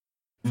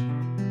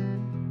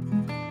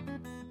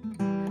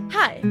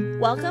Hi,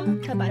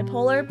 welcome to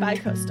Bipolar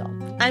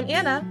Bicoastal. I'm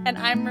Anna. And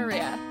I'm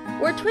Maria.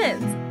 We're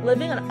twins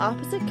living on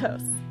opposite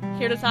coasts.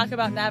 Here to talk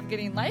about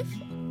navigating life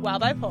while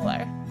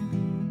bipolar.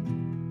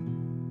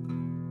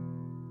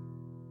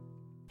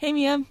 Hey,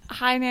 Mia.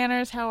 Hi,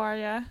 Nanners. How are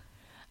ya?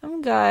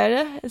 I'm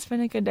good. It's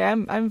been a good day.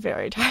 I'm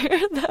very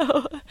tired,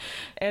 though.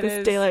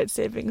 This daylight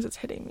savings is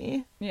hitting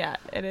me. Yeah,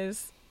 it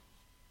is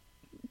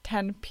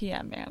 10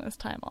 p.m. Anna's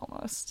time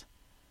almost.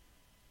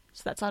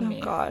 So that's on me.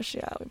 Oh, gosh.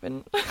 Yeah, we've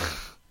been...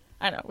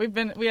 I know.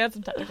 We had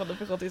some technical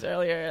difficulties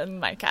earlier, and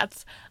my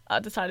cats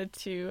decided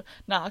to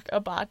knock a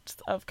box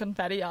of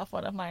confetti off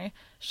one of my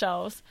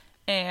shelves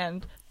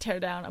and tear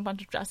down a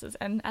bunch of dresses.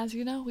 And as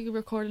you know, we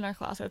record in our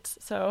closets,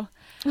 so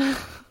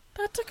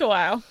that took a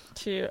while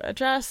to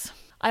address.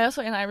 I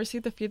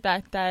received the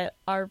feedback that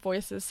our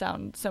voices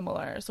sound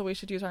similar, so we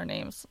should use our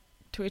names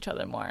to each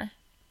other more.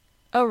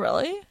 Oh,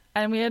 really?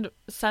 And we had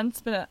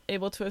since been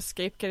able to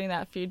escape getting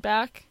that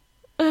feedback,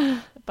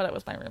 but it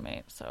was my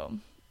roommate, so...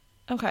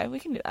 Okay, we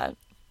can do that.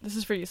 This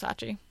is for you,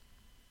 Sachi.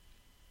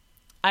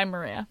 I'm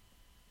Maria.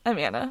 I'm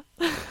Anna.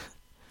 There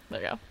you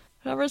go.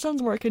 Whoever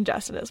sounds more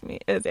congested as me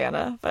is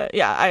Anna, but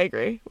yeah, I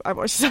agree. Our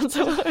voices sound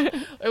similar.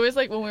 It was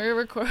like when we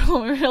were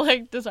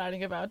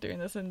deciding about doing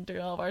this and doing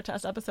all of our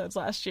test episodes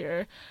last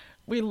year,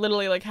 we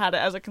literally like had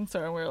it as a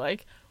concern. We were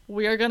like,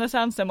 we are gonna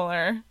sound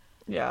similar.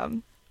 Yeah.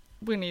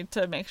 We need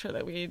to make sure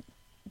that we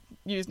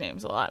use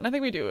names a lot, and I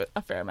think we do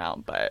a fair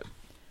amount, but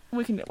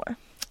we can do more.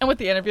 And with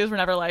the interviews, we're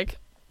never like,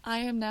 I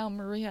am now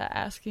Maria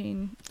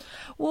asking.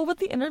 Well, with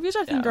the interviews,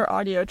 I think our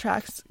audio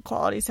tracks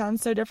quality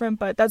sounds so different,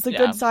 but that's a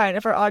good sign.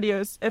 If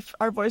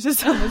our voices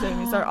sound the same,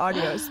 means our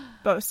audios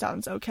both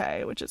sounds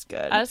okay, which is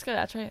good. That's good.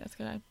 That's right. That's a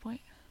good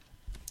point.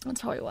 That's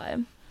probably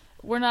why.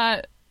 We're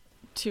not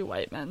two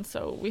white men,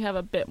 so we have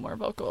a bit more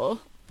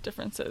vocal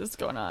differences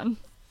going on.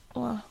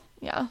 Well,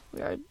 yeah,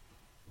 we are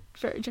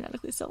very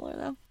genetically similar,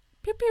 though.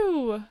 Pew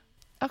pew.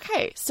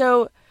 Okay,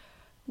 so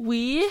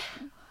we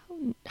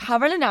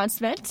have an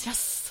announcement.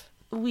 Yes.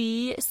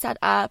 We set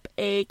up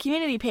a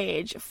community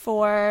page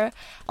for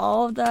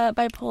all of the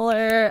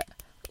bipolar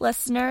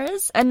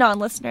listeners and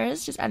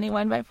non-listeners, just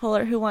anyone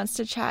bipolar who wants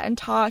to chat and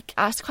talk,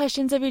 ask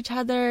questions of each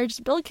other,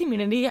 just build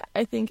community.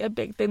 I think a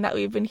big thing that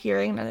we've been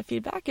hearing in the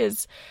feedback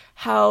is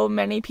how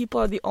many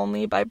people are the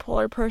only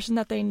bipolar person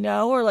that they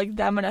know, or like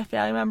them and a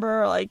family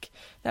member, or like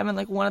them and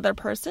like one other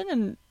person,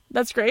 and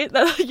that's great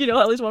that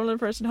at least one other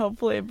person,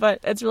 hopefully, but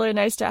it's really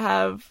nice to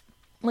have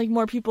like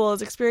more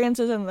people's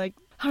experiences and like,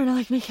 I don't know,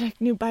 like making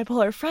like new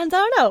bipolar friends. I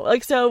don't know.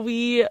 Like, so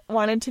we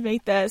wanted to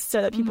make this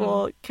so that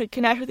people could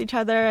connect with each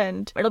other,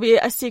 and it'll be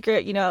a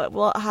secret,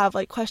 we'll have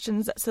like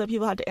questions so that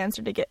people have to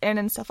answer to get in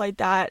and stuff like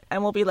that.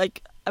 And we'll be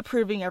like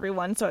approving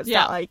everyone. So it's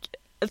not like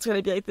it's going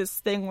to be like this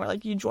thing where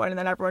like you join and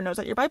then everyone knows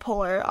that you're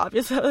bipolar.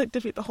 Obviously, that would like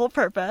defeat the whole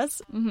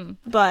purpose.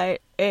 Mm-hmm.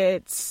 But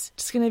it's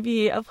just going to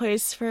be a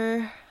place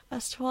for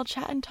us to all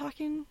chat and talk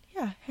and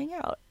hang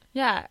out.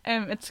 Yeah.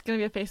 And it's going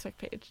to be a Facebook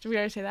page. Did we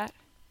already say that?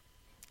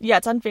 Yeah,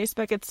 it's on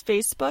Facebook. It's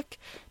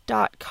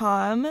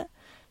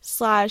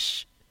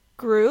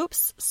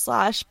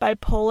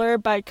facebook.com/groups/bipolar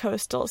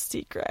bicoastal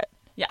secret.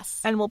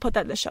 Yes. And we'll put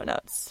that in the show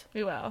notes.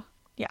 We will.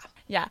 Yeah.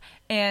 Yeah.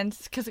 And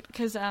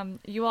because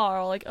you all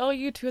are like, oh,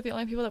 you two are the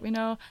only people that we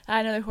know,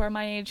 I know who are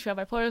my age who have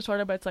bipolar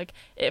disorder, but it's like,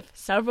 if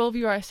several of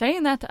you are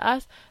saying that to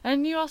us,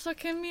 and you also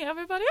can meet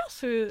everybody else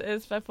who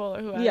is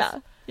bipolar who has. Yeah.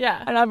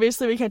 Yeah. And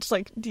obviously we can't just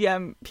like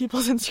DM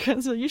people's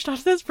Instagrams, so you should talk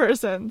to this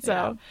person.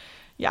 So,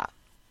 yeah.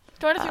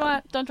 Join if you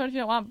want, don't join if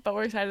you don't want, but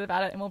we're excited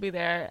about it, and we'll be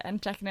there and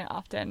checking it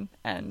often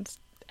and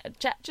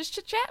just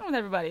chit-chatting with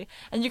everybody.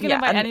 And you can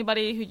invite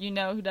anybody who you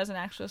know who doesn't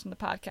actually listen to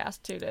the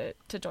podcast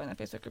to join the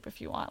Facebook group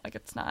if you want. Like,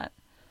 it's not...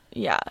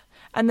 Yeah.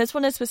 And this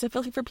one is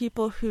specifically for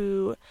people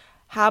who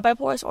have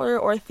bipolar disorder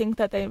or think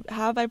that they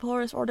have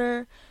bipolar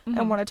disorder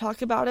and want to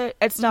talk about it.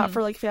 It's not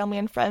for, like, family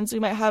and friends.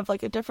 We might have,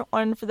 like, a different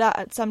one for that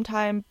at some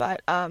time,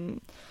 but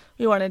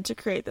we wanted to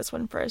create this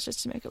one first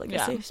just to make it, like,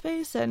 a safe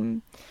space.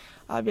 And...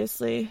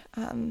 obviously,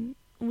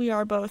 we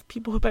are both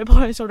people with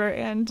bipolar disorder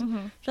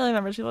and family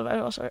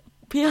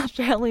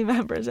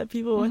members of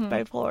people with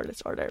bipolar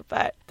disorder.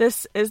 But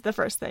this is the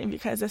first thing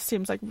because this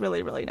seems like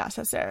really, really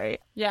necessary.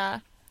 Yeah.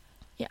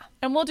 Yeah.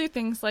 And we'll do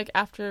things like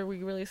after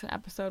we release an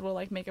episode, we'll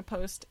like make a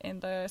post in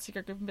the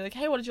secret group and be like,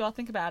 hey, what did you all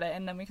think about it?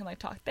 And then we can like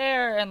talk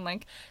there and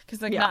like,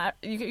 because like not,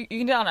 you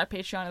can do it on our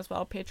Patreon as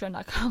well,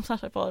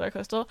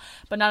 patreon.com/bipolarbicoastal,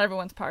 but not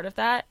everyone's part of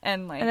that.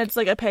 And it's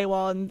like a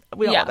paywall, and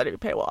we don't want there to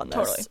be a paywall on this.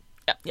 Totally.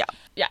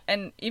 Yeah.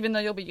 And even though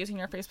you'll be using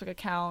your Facebook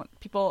account,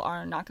 people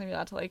are not going to be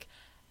allowed to like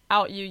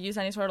out you, use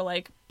any sort of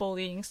like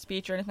bullying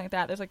speech or anything like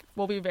that. There's like,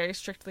 we'll be very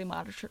strictly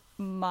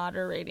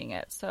moderating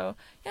it. So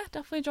yeah,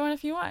 definitely join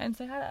if you want and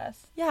say hi to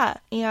us. Yeah.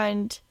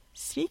 And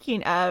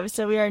Speaking of,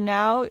 so we are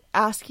now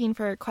asking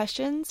for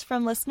questions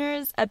from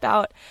listeners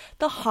about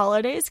the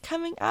holidays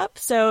coming up.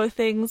 So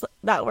things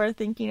that we're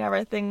thinking of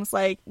are things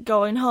like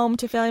going home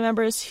to family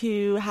members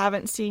who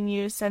haven't seen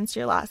you since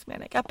your last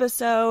manic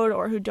episode,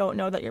 or who don't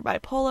know that you're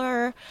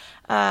bipolar.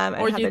 And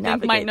or how you to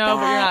think might know,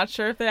 but you're that. not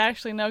sure if they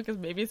actually know because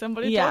maybe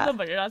somebody told them,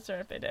 but you're not sure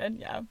if they did.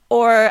 Yeah.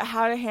 Or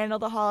how to handle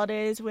the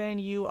holidays when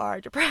you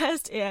are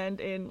depressed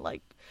and in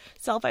like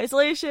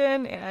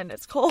self-isolation and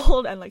it's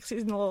cold and like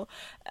seasonal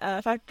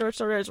affective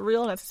disorder is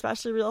real, and it's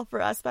especially real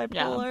for us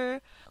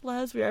bipolar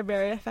Les. We are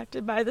very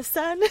affected by the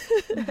sun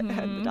and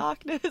the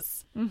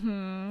darkness,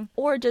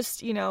 or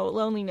just, you know,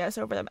 loneliness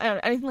over them. I don't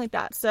know, anything like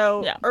that.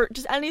 So or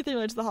just anything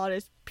related to the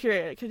holidays,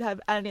 period. It could have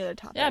any other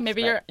topic.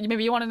 Maybe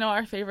you want to know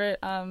our favorite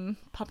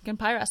pumpkin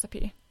pie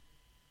recipe.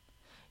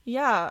 We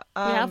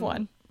have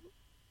one.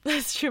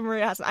 That's true,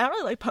 Maria has. I don't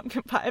really like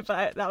pumpkin pie,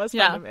 but that was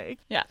fun to make.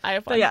 Yeah, I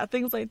have one. But yeah,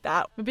 things like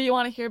that. Maybe you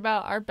want to hear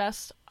about our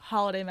best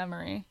holiday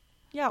memory.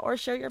 Yeah, or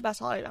share your best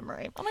holiday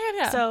memory. Oh my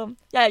god, yeah. So,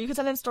 yeah, you can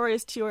send in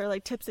stories too, or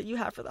like tips that you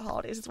have for the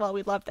holidays as well.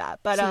 We'd love that.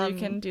 But so you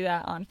can do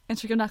that on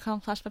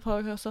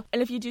Instagram.com/bipolarcoastal.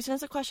 And if you do send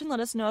us a question, let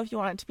us know if you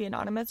want it to be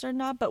anonymous or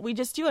not. But we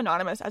just do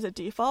anonymous as a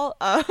default.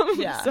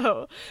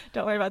 So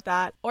don't worry about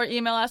that. Or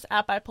email us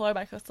at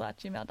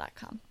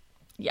bipolarbicoastal@gmail.com.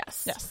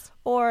 Yes.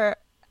 Or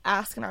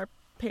ask in our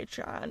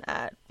Patreon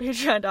at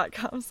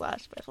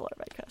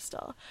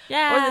patreon.com/bipolarbicoastal.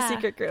 Yeah. Or the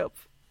secret group,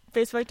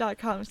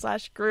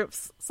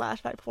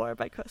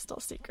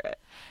 facebook.com/groups/bipolarbicoastal secret.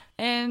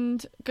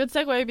 And good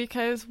segue,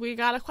 because we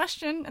got a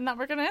question and that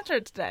we're going to answer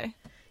it today.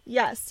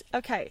 Yes.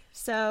 Okay.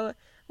 So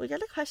we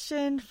got a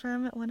question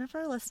from one of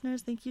our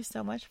listeners. Thank you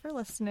so much for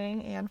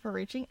listening and for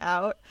reaching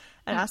out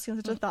and asking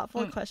such a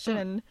thoughtful question.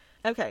 And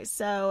okay,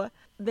 so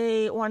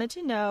they wanted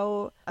to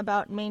know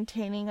about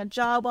maintaining a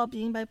job while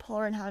being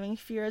bipolar and having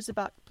fears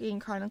about being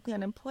chronically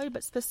unemployed.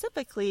 But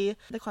specifically,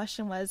 the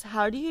question was,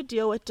 how do you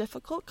deal with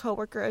difficult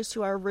coworkers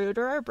who are rude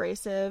or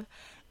abrasive?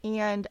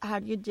 And how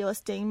do you deal with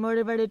staying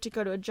motivated to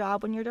go to a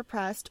job when you're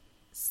depressed?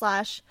 /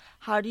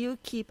 how do you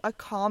keep a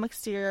calm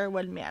exterior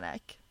when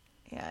manic?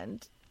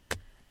 And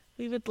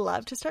we would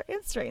love to start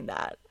answering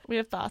that. We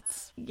have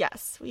thoughts.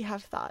 Yes, we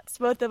have thoughts.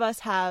 Both of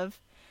us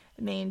have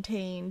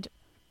maintained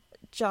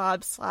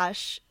jobs /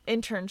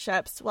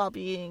 internships while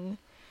being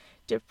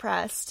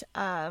depressed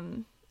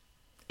and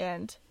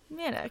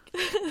manic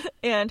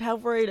and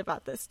have worried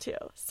about this too.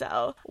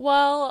 So,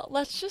 well,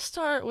 let's just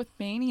start with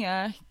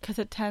mania, because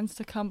it tends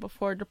to come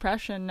before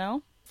depression,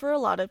 no? For a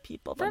lot of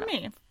people. For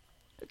me.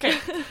 Okay.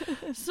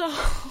 So,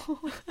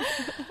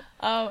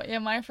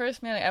 my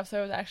first manic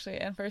episode was actually,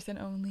 and first and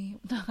only,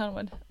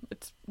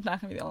 it's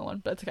not going to be the only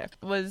one, but it's okay,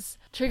 was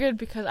triggered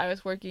because I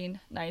was working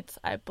nights,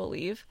 I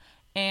believe,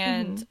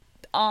 and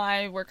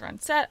I work on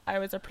set. I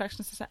was a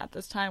production assistant at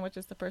this time, which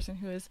is the person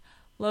who is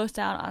lowest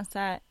down on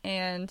set,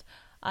 and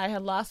I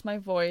had lost my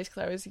voice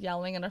because I was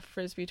yelling in a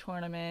Frisbee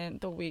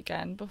tournament the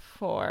weekend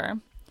before.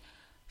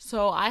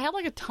 So I had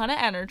like a ton of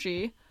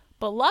energy,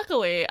 but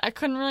luckily I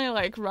couldn't really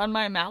like run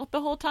my mouth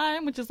the whole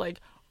time, which is like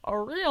a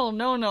real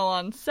no-no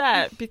on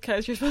set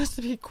because you're supposed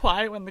to be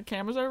quiet when the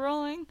cameras are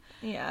rolling.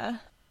 Yeah.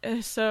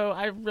 So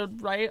I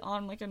would write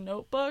on like a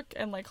notebook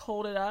and like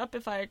hold it up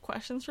if I had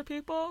questions for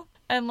people.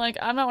 And like,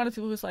 I'm not one of the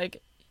people who's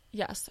like,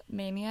 yes,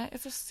 mania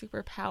is a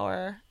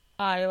superpower.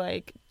 I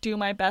like do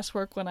my best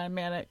work when I'm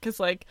manic, because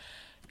like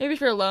maybe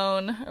if you're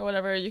alone or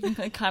whatever, you can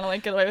like kind of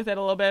like get away with it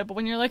a little bit. But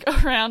when you're like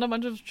around a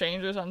bunch of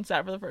strangers on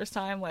set for the first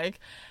time, like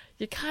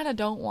you kind of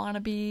don't want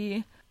to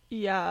be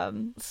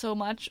so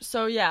much.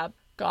 So yeah,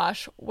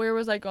 gosh, where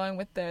was I going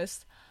with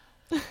this?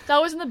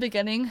 That was in the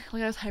beginning.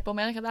 Like I was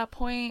hypomanic at that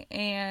point,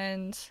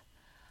 and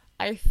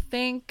I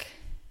think,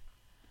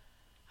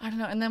 I don't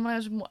know. And then when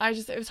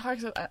it was hard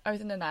because I was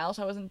in denial,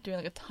 so I wasn't doing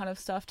like a ton of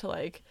stuff to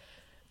like,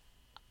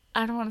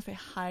 I don't want to say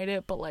hide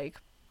it, but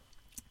like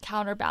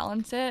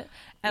counterbalance it.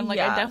 And like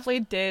I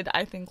definitely did,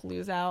 I think,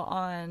 lose out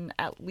on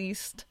at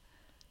least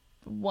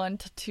 1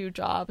 to 2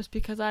 jobs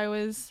because I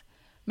was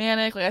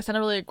manic. Like I sent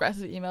a really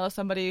aggressive email to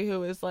somebody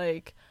who was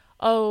like,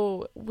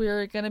 oh,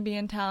 we're gonna be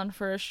in town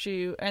for a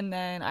shoot, and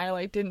then I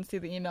like didn't see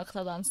the email because I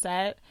was on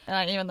set, and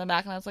I emailed them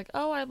back and I was like,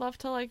 oh, I'd love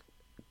to like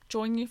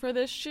join you for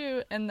this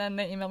shoot, and then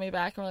they emailed me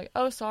back and were like,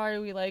 oh, sorry,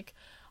 we like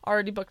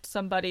already booked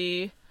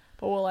somebody,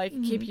 but we'll like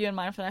keep you in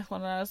mind for the next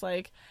one. And I was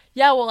like,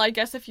 yeah, well, I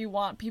guess if you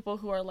want people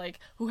who are like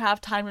who have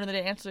time during the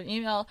day to answer their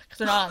email because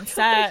they're not on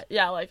set,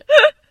 yeah, like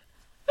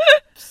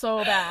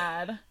so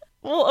bad.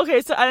 Well, okay,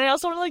 so I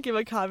also want to like give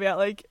a caveat.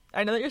 Like,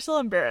 I know that you're still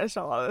embarrassed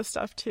on a lot of this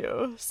stuff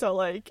too. So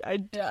like,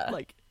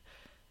 like,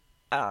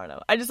 I don't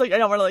know. I just like I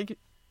don't want to like.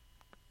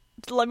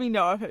 Let me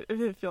know if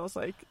it feels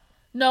like.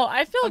 No,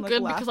 I feel I'm, like,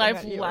 good because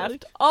I've left.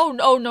 Like... Oh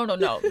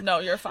no,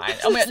 you're fine.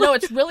 Oh my, no,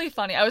 it's really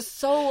funny. I was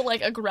so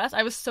like aggressive.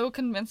 I was so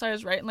convinced I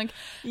was right. And like,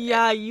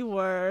 yeah, you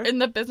were. In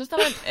the business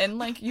that I'm in,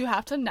 like, you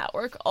have to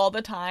network all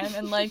the time,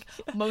 and like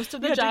most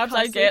of the jobs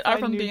I get are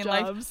from being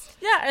jobs. like,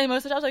 yeah, and most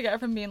of the jobs I get are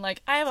from being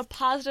like, I have a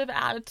positive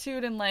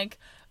attitude, and like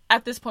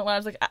at this point when I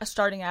was like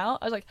starting out,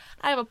 I was like,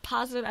 I have a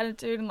positive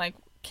attitude and like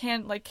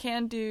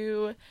can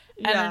do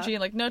energy,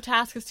 and like no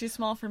task is too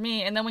small for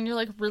me. And then when you're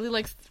like really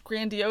like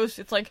grandiose,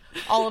 it's like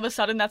all of a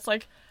sudden that's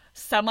like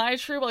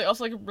semi-true, but like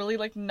also like really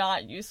like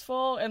not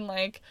useful. And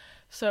like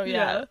so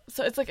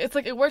so it's like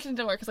it worked and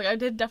didn't work, because like I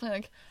did definitely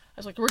like I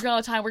was like working all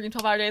the time, working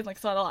 12-hour days, and like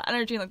still had a lot of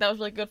energy, and like that was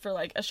really good for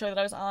like a show that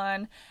I was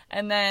on.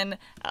 And then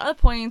at other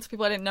points,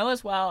 people I didn't know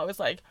as well, it was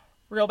like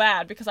real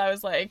bad, because I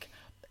was like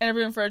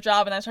interviewing for a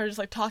job and I started just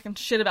like talking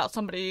shit about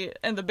somebody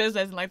in the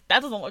business, and like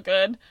that doesn't look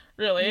good,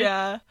 really.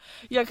 Yeah,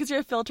 because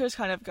your filter's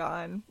kind of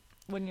gone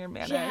when you're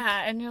manic.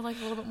 Yeah, and you're like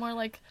a little bit more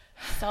like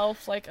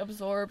self like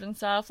absorbed and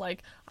stuff.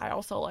 Like I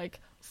also like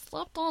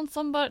slept on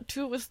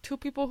with two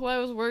people who I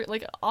was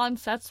like on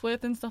sets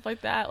with and stuff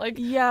like that. Like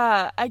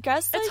yeah, I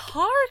guess like, it's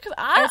hard, because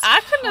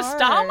I couldn't have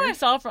stopped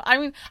myself from, I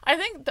mean, I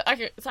think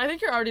so I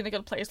think you're already in a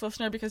good place,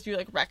 listener, because you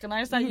like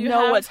recognize that you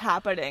know have what's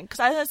happening. Because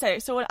I was gonna say,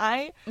 so when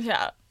I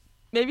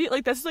maybe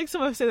like this is like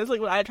someone say this like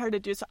what I tried to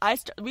do. So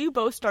we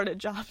both started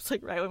jobs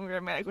like right when we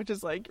were manic, which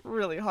is like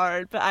really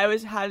hard. But I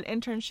had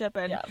an internship,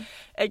 and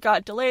it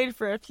got delayed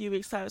for a few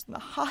weeks. So I was in the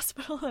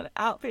hospital in an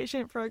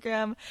outpatient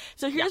program.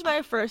 So here's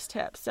my first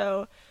tip.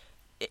 So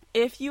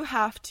if you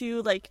have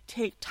to like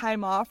take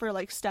time off or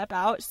like step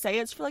out, say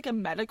it's for like a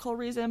medical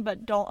reason,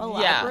 but don't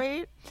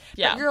elaborate.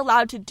 But you're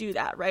allowed to do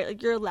that, right?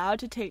 Like you're allowed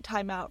to take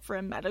time out for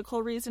a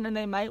medical reason, and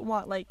they might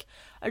want like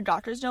a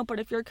doctor's note. But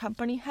if your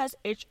company has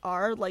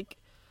HR, like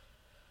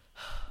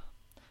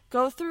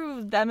go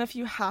through them if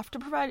you have to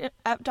provide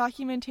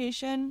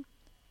documentation,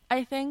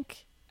 I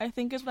think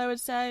is what I would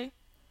say.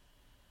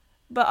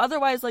 But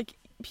otherwise, like,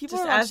 people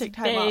are allowed to take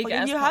time off. Like,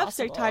 if you have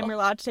sick time, you're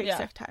allowed to take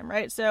sick time,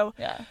 right? So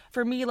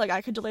for me, like,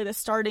 I could delay the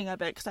starting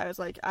of it because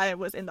I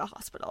was in the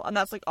hospital, and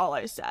that's like all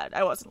I said.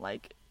 I wasn't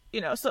like,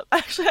 so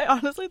actually I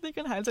honestly think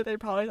in hindsight they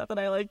probably thought that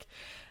I like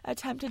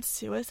attempted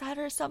suicide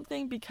or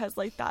something, because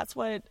like that's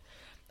what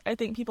I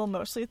think people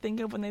mostly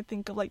think of when they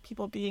think of like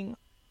people being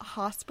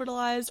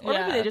hospitalized, or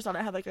maybe they just thought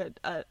I had like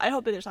I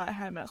hope they just thought I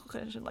had a medical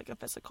condition, like a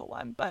physical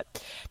one.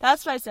 But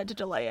that's what I said to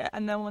delay it.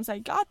 And then once I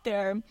got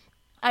there,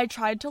 I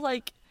tried to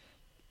like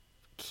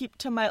keep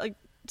to my like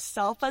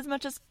self as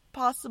much as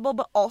possible,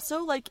 but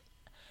also like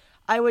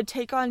I would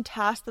take on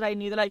tasks that I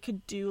knew that I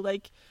could do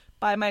like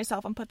by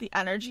myself and put the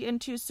energy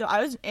into. So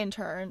I was an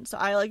intern, so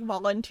I like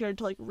volunteered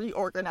to like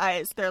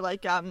reorganize their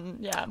like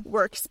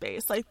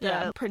workspace, like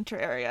the printer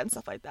area and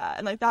stuff like that.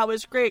 And like that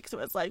was great, because it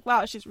was like,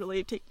 wow, she's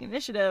really taking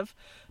initiative.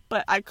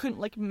 But I couldn't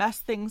like mess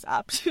things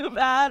up too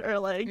bad, or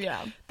like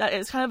that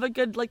is kind of a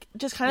good like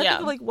just kind of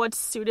think of like what's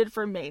suited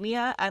for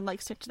mania and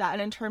like stick to that.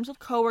 And in terms of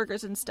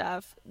coworkers and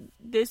stuff,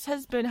 this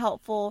has been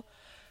helpful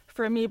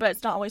for me, but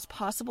it's not always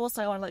possible.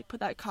 So I want to like put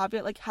that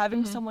caveat, like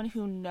having someone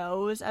who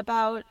knows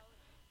about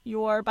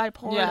your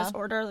bipolar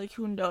disorder, like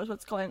who knows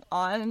what's going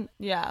on,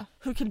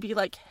 who can be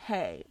like,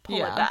 hey, pull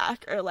it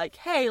back, or like,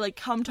 hey, like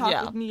come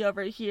talk with me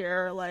over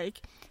here, or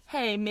like,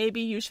 hey, maybe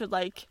you should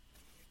like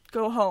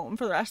go home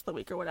for the rest of the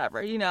week or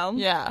whatever,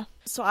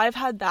 so I've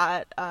had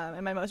that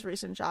in my most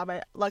recent job.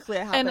 Luckily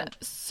I haven't.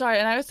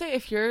 And I would say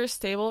if you're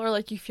stable, or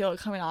like you feel it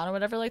coming on or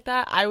whatever like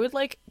that, I would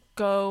like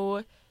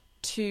go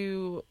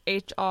to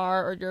HR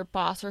or your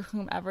boss or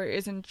whomever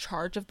is in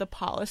charge of the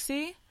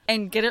policy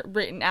and get it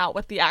written out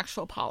what the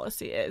actual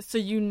policy is, so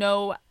you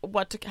know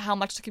how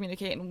much to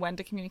communicate and when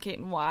to communicate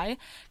and why.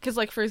 Because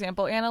like for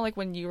example, Anna, like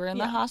when you were in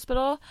the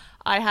hospital,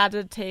 I had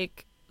to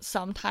take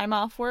some time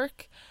off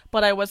work,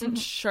 but I wasn't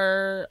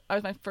sure. I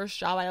was my first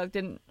job.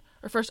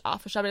 First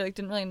office job. I like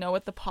didn't really know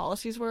what the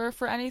policies were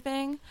for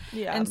anything.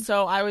 Yeah. And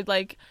so I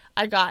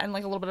got in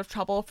like a little bit of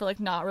trouble for like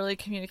not really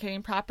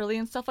communicating properly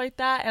and stuff like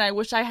that. And I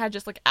wish I had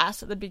just like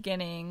asked at the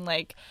beginning,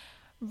 like,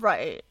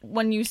 right,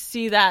 when you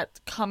see that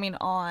coming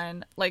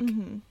on, like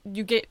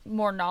you get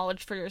more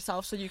knowledge for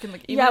yourself, so you can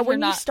like even if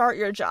when you're you start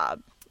your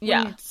job,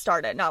 when you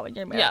start it, not when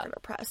you're manic or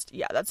depressed.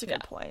 Yeah, that's a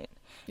good point.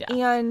 Yeah.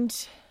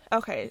 And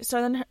okay, so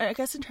then I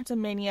guess in terms of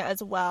mania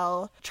as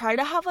well, try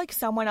to have like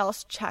someone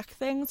else check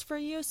things for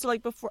you. So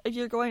like before, if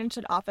you're going into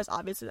an office,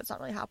 obviously that's not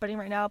really happening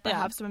right now, but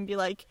have someone be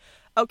like,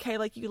 okay,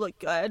 like you look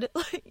good,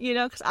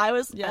 because I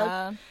was,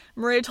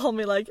 Maria told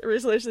me like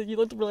recently, she's like, you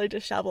looked really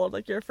disheveled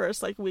like your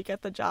first like week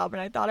at the job,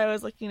 and I thought I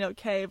was looking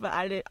okay, but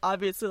I did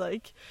obviously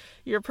like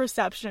your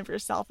perception of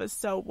yourself is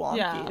so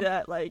wonky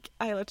that like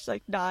I looked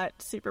like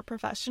not super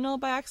professional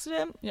by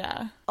accident.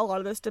 Yeah, a lot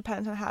of this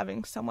depends on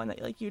having someone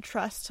that like you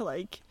trust to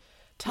like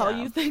tell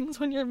you things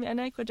when you're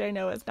manic, which I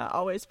know is not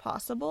always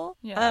possible.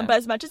 But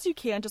as much as you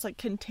can, just like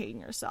contain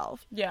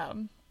yourself.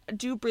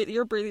 Do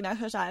your breathing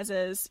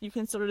exercises. You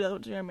can still do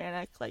those when you're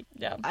manic. Like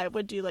I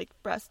would do like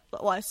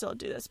I still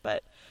do this,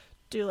 but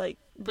do like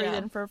breathe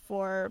in for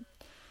 4,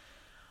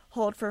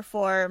 hold for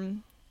 4,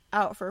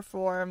 out for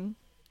 4,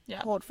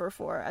 hold for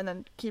 4, and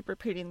then keep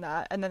repeating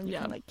that, and then you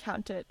can like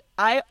count it.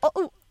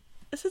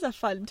 This is a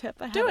fun tip.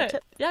 I have a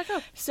tip. Yeah,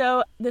 go.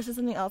 So this is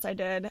something else I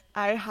did.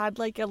 I had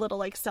like a little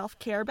like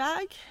self-care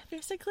bag,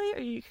 basically, or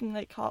you can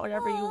like call it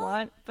whatever you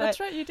want. But that's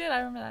right, you did. I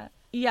remember that.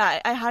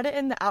 Yeah, I had it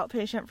in the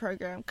outpatient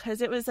program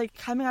because it was like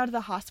coming out of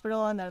the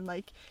hospital and then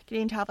like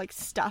getting to have like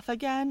stuff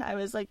again. I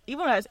was like,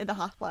 even when I was in the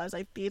hospital, I was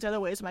like, these are the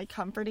ways of my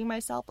comforting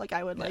myself. Like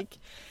I would like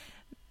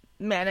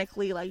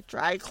manically like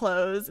dry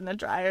clothes in the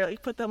dryer,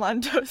 like put them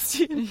on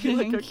toasty and be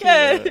like,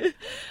 okay.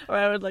 Or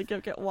I would like go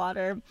get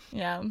water.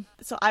 Yeah.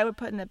 So I would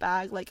put in a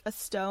bag like a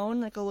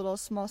stone, like a little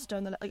small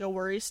stone, that like a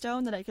worry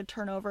stone that I could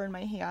turn over in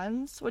my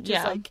hands, which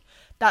is like,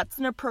 that's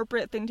an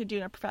appropriate thing to do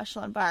in a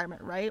professional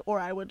environment, right? Or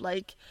I would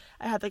like,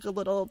 I had like a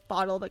little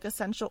bottle of like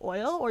essential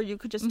oil, or you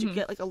could just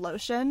get like a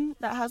lotion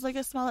that has like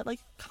a smell that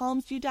like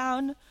calms you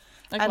down.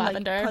 Like and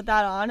lavender. Like put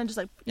that on and just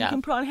like you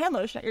can put on hand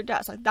lotion at your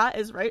desk. Like that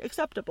is right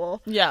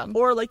acceptable. Yeah.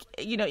 Or like,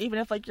 you know, even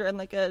if like you're in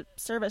like a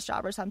service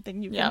job or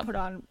something, you can put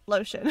on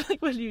lotion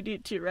like when you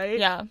need to, right?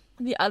 Yeah.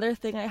 The other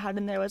thing I had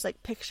in there was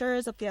like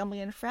pictures of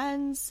family and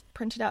friends,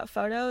 printed out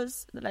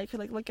photos that I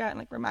could like look at and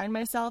like remind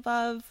myself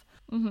of.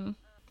 Mm-hmm.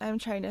 I'm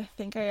trying to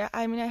think.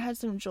 I mean I had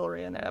some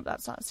jewelry in there, but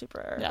that's not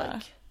super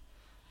like,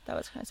 that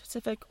was kind of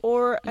specific.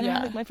 Or I don't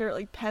have like my favorite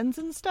like pens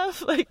and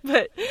stuff, like,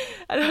 but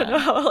I don't know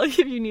how like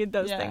if you need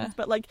those things.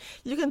 But like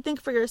you can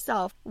think for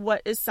yourself,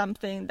 what is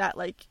something that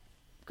like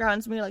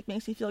grounds me, like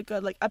makes me feel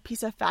good, like a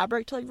piece of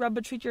fabric to like rub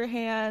between your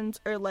hands,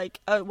 or like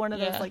one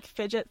of those like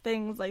fidget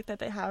things like that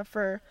they have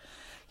for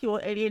people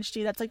with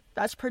ADHD.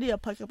 That's pretty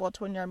applicable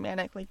to when you're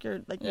manic. Like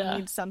you're like you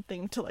need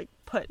something to like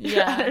put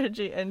your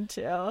energy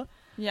into.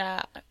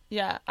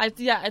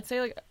 I'd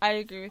say like I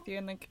agree with you,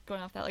 and like going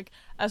off that, like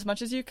as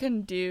much as you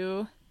can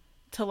do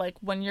to like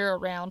when you're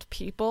around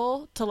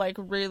people to like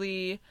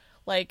really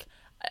like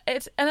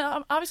it's,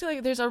 and obviously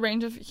like there's a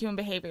range of human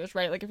behaviors,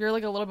 right? Like if you're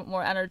like a little bit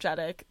more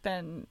energetic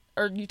then,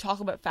 or you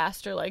talk a bit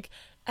faster, like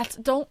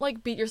don't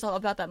like beat yourself up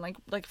about that and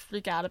like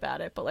freak out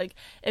about it. But like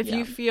if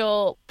you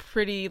feel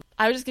pretty,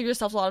 I would just give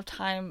yourself a lot of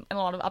time and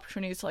a lot of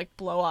opportunities to like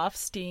blow off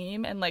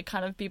steam and like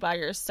kind of be by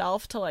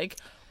yourself to like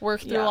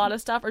work through a lot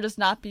of stuff, or just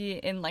not be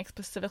in like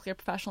specifically a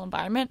professional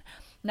environment.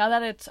 Now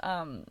that it's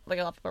like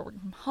a lot of people are working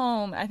from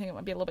home, I think it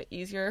might be a little bit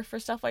easier for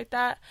stuff like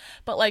that.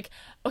 But like,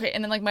 okay,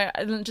 and then like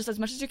just as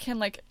much as you can,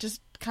 like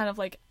just kind of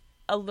like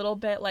a little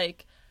bit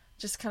like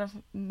just kind of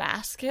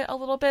mask it a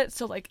little bit.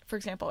 So like, for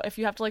example, if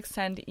you have to like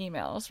send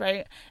emails,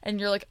 right, and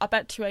you're like up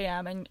at 2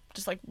 a.m. and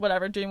just like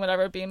whatever, doing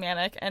whatever, being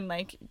manic, and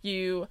like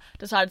you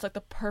decide it's like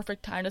the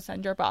perfect time to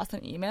send your boss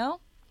an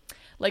email.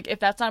 Like, if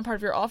that's not part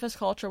of your office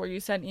culture where you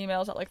send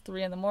emails at like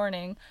 3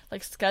 a.m,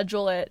 like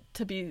schedule it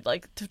to be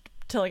like to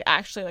like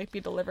actually like be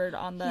delivered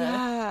on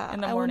the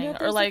in the morning,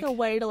 or like a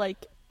way to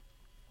like,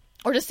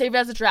 or just save it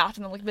as a draft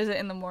and then like visit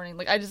in the morning.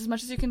 Like as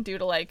much as you can do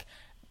to like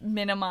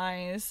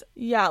minimize,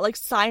 like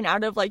sign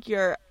out of like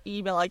your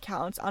email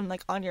accounts on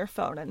like on your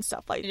phone and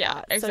stuff like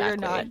that. Exactly. So you're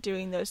not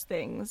doing those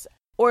things.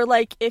 Or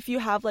like if you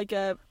have like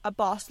a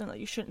boss that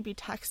you shouldn't be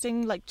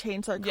texting, like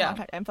change their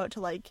contact info to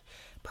like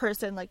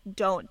person like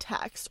don't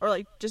text, or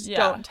like just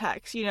don't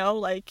text, you know,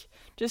 like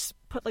just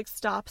put like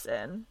stops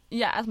in.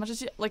 As much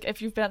as you like,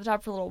 if you've been at the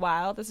job for a little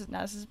while, this is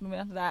moving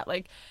on to that,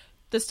 like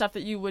the stuff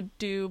that you would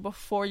do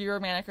before you were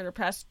manic or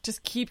depressed,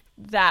 just keep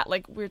that,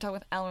 like we were talking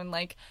with Ellen,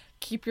 like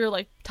keep your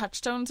like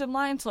touchstones in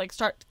line. So like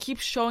keep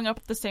showing up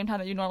at the same time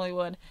that you normally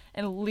would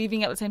and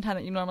leaving at the same time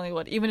that you normally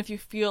would, even if you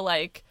feel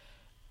like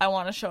I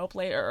want to show up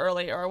late or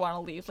early, or I want to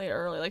leave late or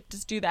early. Like,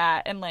 just do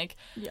that, and like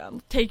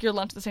take your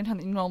lunch at the same time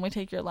that you normally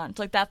take your lunch.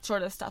 Like, that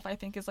sort of stuff I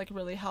think is like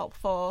really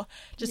helpful,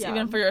 just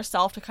even for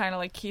yourself, to kind of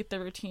like keep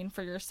the routine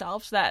for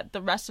yourself, so that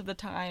the rest of the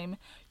time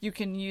you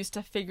can use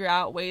to figure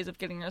out ways of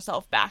getting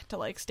yourself back to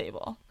like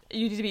stable.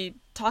 You need to be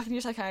talking to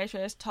your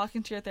psychiatrist,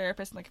 talking to your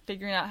therapist, and like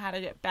figuring out how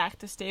to get back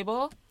to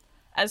stable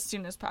as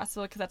soon as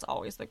possible, because that's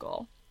always the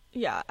goal.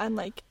 And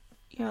like,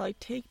 you know, like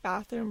take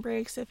bathroom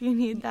breaks if you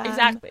need that.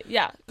 Exactly.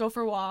 Go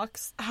for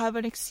walks. Have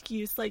an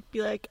excuse, like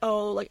be like,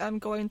 oh, like I'm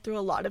going through a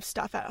lot of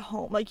stuff at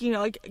home. Like, you know,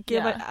 like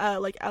give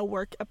a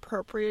work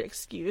appropriate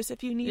excuse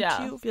if you need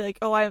to. Be like,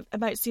 oh, I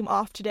might seem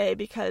off today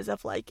because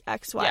of like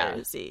X, Y,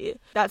 or Z.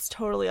 That's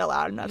totally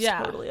allowed and that's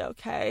totally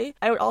okay.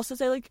 I would also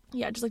say like,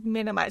 just like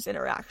minimize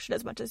interaction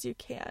as much as you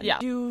can.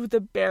 Do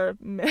the bare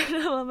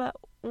minimum at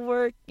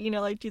work. You know,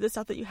 like do the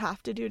stuff that you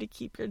have to do to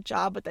keep your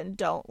job, but then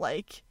don't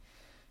like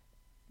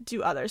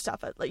do other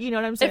stuff, like, you know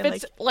what I'm saying? If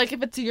it's like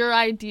if it's your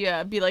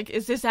idea, be like,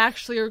 is this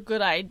actually a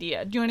good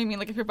idea? Do you know what I mean?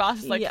 Like if your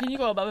boss is like, can you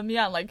go above and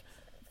beyond? Like,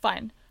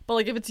 fine. But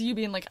like if it's you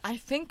being like, I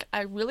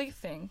really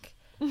think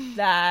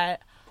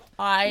that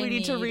we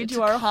need to redo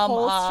our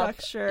whole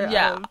structure.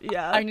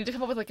 I need to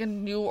come up with like a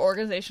new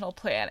organizational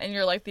plan, and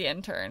you're like the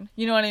intern.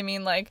 You know what I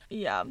mean? Like,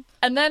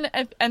 and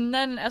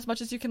then as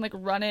much as you can like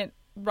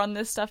run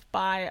this stuff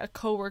by a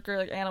coworker,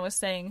 like Anna was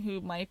saying,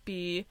 who might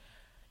be,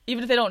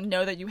 even if they don't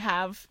know that you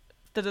have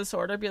the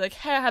disorder, be like,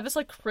 hey, I have this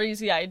like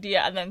crazy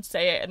idea, and then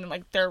say it, and then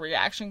like their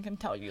reaction can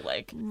tell you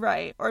like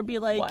or be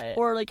like what?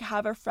 Or like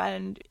have a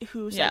friend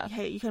who's like,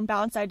 hey, you can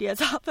bounce ideas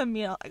off of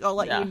me, like I'll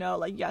let you know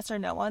like yes or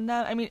no on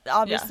them. I mean,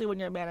 obviously when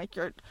you're manic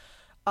you're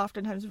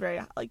oftentimes very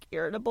like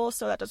irritable,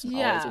 so that doesn't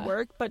always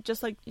work, but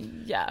just like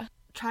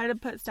try to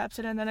put steps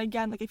in. And then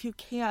again, like if you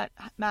can't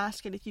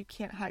mask it, if you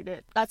can't hide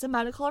it, that's a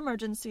medical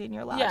emergency and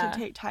you're allowed to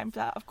take time for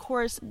that. Of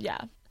course.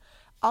 Yeah.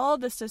 All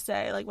of this to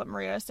say, like what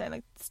Maria was saying,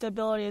 like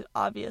stability is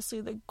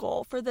obviously the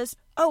goal for this.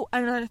 Oh,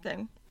 another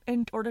thing.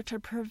 In order to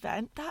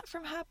prevent that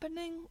from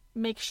happening,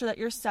 make sure that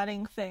you're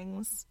setting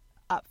things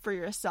up for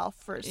yourself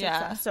for success.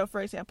 Yeah. So,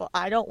 for example,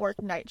 I don't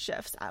work night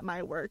shifts at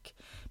my work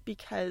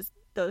because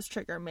those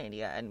trigger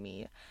mania in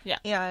me. Yeah.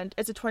 And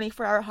it's a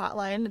 24-hour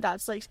hotline.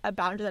 That's like a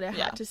boundary that I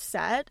had to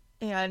set.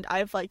 And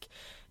I've like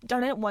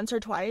done it once or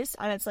twice,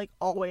 and it's like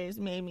always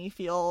made me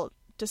feel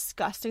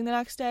disgusting the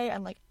next day.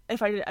 And like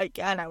if I did it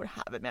again, I would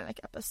have a manic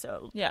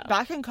episode. Yeah.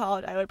 Back in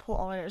college, I would pull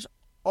all-nighters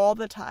all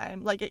the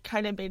time. Like it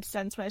kind of made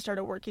sense when I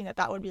started working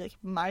that would be like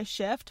my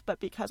shift, but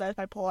because I was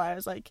bipolar, I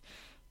was like,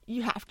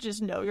 you have to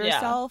just know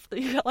yourself that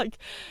you got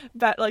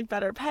like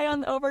better pay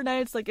on the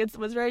overnights. Like it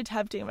was very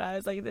tempting, but I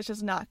was like, this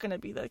is not gonna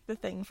be like the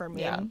thing for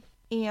me. Yeah.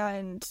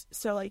 And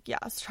so like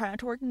try not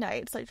to work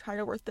nights, like try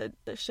to work the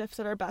shifts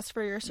that are best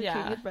for your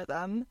circadian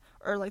rhythm,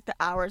 or like the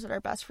hours that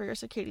are best for your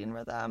circadian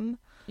rhythm.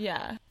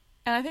 Yeah.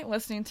 And I think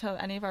listening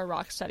to any of our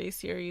Rock Study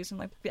series and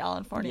like the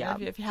Ellen Forney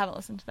interview, if you haven't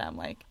listened to them,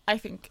 like I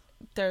think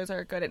those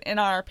are good. And in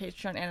our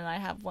Patreon, Anne and I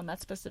have one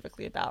that's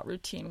specifically about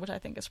routine, which I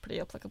think is pretty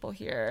applicable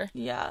here.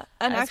 Yeah.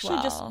 And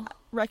actually just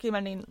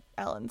recommending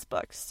Ellen's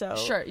books. So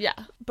sure, yeah.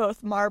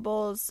 Both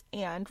Marbles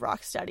and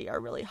Rock Study are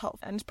really helpful,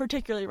 and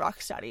particularly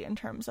Rock Study in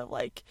terms of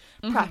like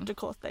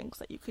practical things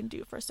that you can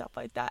do for stuff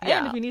like that.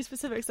 And if you need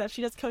specific stuff,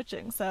 she does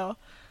coaching. So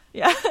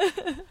yeah.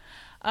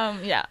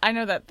 Yeah, I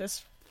know that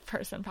this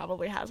person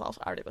probably has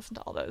also already listened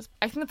to all those.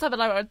 I think that's what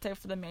I would say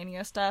for the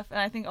mania stuff. And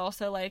I think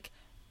also like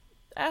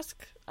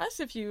ask us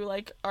if you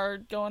like are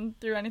going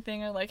through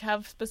anything or like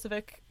have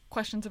specific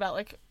questions about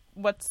like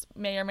what's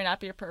may or may not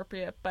be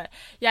appropriate. But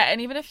yeah,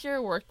 and even if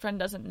your work friend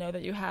doesn't know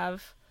that you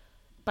have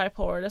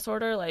bipolar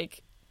disorder,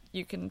 like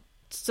you can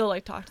still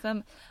like talk to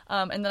them.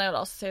 And then I would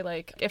also say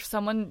like if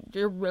someone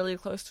you're really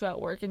close to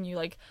at work and you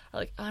like are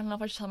like, I don't know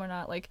if I should tell them or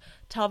not, like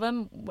tell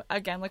them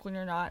again, like when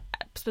you're not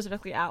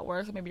specifically at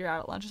work, like maybe you're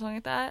out at lunch or something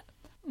like that.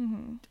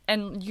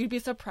 And you'd be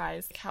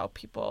surprised how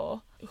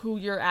people who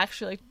you're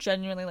actually like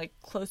genuinely like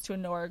close to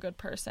and know are a good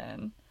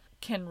person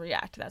can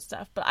react to that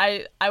stuff. But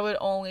I would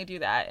only do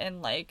that,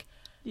 and like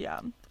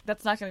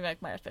that's not going to be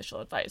like my official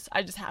advice.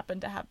 I just happen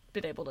to have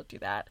been able to do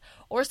that.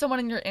 Or someone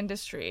in your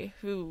industry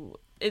who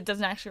it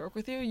doesn't actually work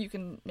with you, you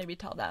can maybe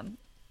tell them,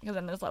 because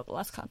then there's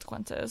less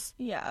consequences.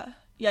 Yeah,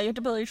 you have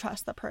to really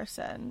trust the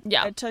person.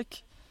 Yeah, it took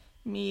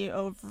me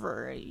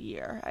over a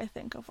year, I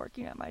think, of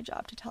working at my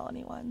job to tell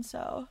anyone.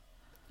 So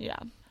yeah,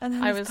 and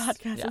then this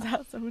podcast is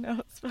out, so who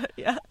knows? But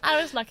yeah,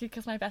 I was lucky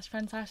because my best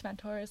friend /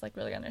 mentor is like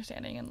really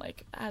understanding and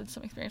like had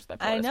some experience with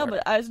bipolar I know, disorder.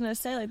 but I was gonna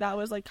say like that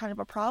was like kind of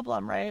a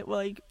problem, right? Well,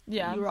 like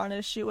you were on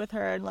a shoot with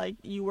her and like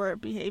you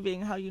weren't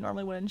behaving how you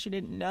normally would, and she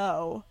didn't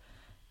know,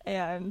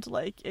 and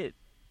like it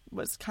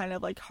was kind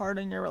of like hard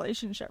in your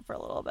relationship for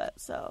a little bit.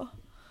 So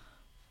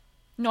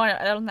no,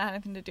 I don't have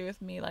anything to do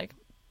with me like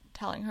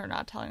telling her,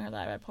 not telling her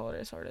that I have bipolar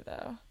disorder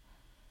though.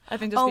 I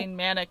think just being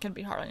manic can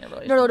be hard on your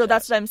relationship. No,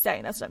 that's what I'm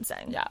saying.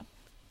 Yeah.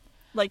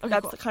 Like,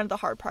 that's kind of the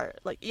hard part.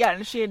 Like, yeah,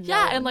 and if she had known...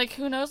 Yeah, and, like,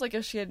 who knows, like,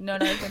 if she had known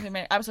I was anything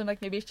manic, I was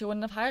like, maybe she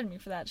wouldn't have hired me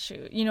for that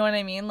shoot. You know what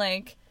I mean?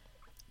 Like...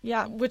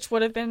 Yeah. Which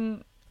would have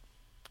been...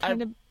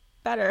 kind of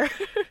better.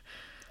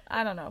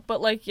 I don't know.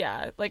 But, like,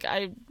 yeah. Like,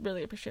 I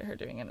really appreciate her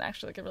doing it, and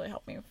actually, like, it really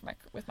helped me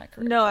with my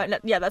career. No,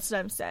 yeah, that's what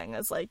I'm saying.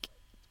 Is, like,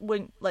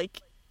 when,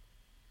 like...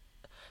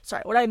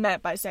 Sorry, what I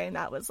meant by saying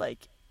that was, like...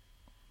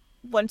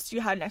 Once you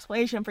had an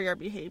explanation for your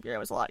behavior, it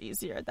was a lot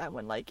easier than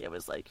when, like, it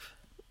was, like,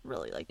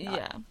 really, like,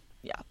 not,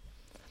 yeah.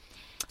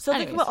 So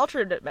think about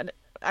alternate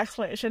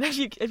explanation if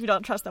you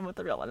don't trust them with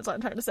the real one, is what I'm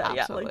trying to say.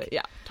 Absolutely.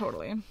 Yeah,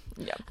 totally.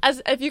 Yeah.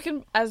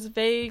 As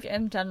vague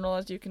and general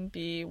as you can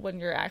be when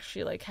you're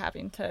actually, like,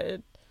 having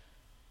to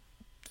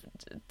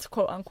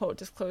quote unquote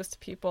disclose to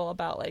people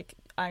about, like,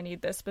 I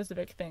need this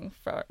specific thing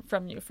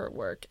from you for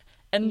work.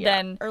 And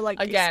then, or like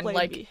again,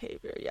 like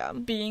behavior,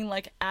 being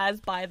like as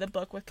by the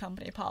book with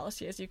company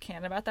policy as you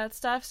can about that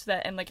stuff, so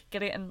that, and like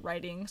get it in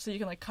writing so you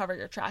can like cover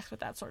your tracks with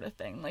that sort of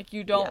thing. Like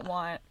you don't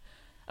want,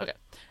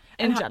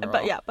 in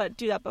general, but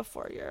do that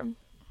before you're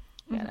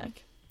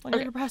manic. When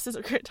you're depressed is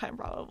a great time,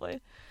 probably.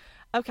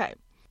 Okay,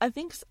 I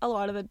think a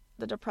lot of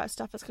the depressed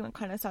stuff is going to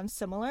kind of sound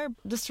similar.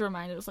 Just to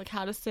remind us, like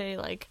how to stay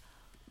like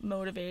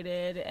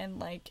motivated and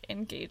like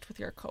engaged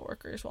with your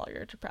coworkers while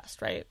you're depressed,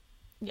 right?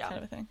 Yeah, kind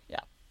of a thing. Yeah.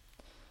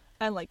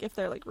 And, like, if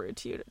they're, like, rude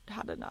to you,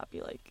 how to not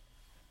be, like,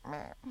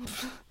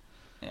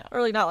 yeah.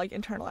 Or, like, not, like,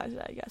 internalize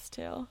it, I guess,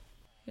 too.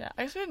 Yeah.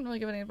 I guess we didn't really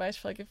give any advice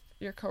for, like, if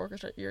your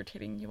coworkers are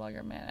irritating you while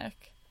you're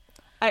manic.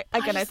 I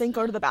think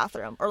go to the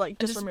bathroom, or, like,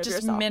 just remove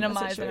yourself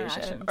minimize from the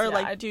situation. interactions. Or,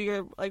 like, do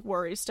your, like,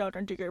 worry stone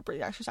or do your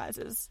breathing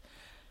exercises.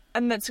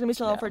 And that's going to be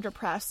similar for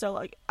depressed. So,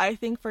 like, I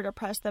think for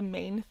depressed, the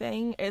main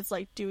thing is,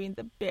 like, doing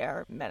the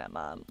bare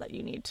minimum that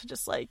you need to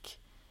just, like...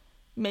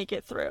 make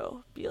it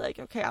through. Be like,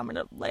 okay, I'm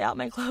gonna lay out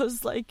my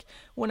clothes like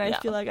when I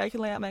feel like I can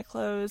lay out my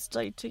clothes,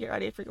 like to get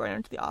ready for going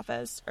into the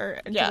office or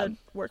into the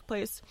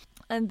workplace,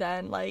 and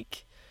then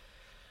like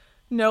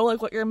know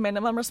like what your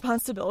minimum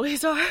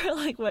responsibilities are,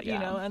 like what you Yeah.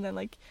 know, and then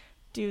like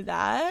do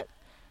that.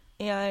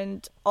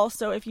 And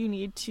also if you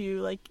need to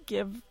like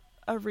give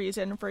a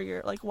reason for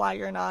your like why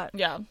you're not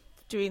Yeah.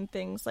 doing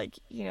things, like,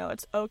 you know,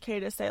 it's okay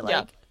to say like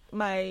Yeah.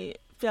 my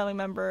family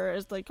member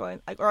is like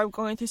going like, or I'm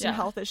going through some Yeah.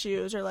 health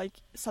issues or like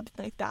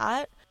something like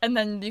that. And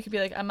then you could be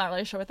like, I'm not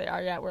really sure what they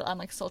are yet. I'm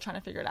like still trying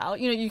to figure it out.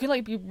 You know, you can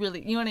like be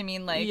really, you know what I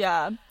mean? Like,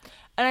 Yeah.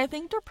 And I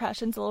think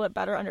depression's a little bit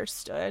better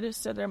understood,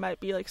 so there might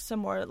be like some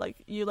more like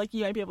you might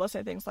be able to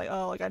say things like,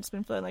 oh, like I've just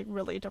been feeling like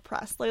really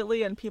depressed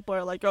lately, and people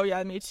are like, oh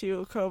yeah, me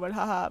too, COVID,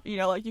 haha. You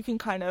know, like you can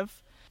kind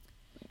of,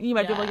 you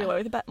might be able to Yeah. get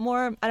away with it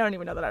more. I don't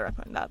even know that I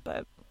recommend that,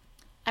 but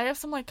I have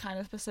some like kind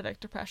of specific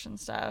depression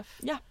stuff.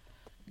 yeah.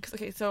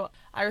 Okay, so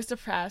I was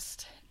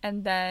depressed,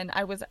 and then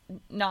I was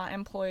not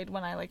employed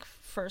when I like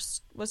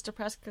first was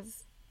depressed,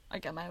 because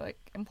again my like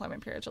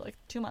employment periods are like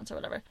 2 months or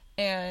whatever,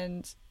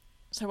 and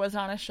so I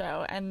wasn't on a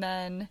show, and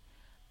then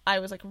I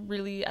was like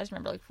really, I just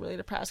remember like really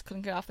depressed,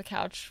 couldn't get off the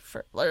couch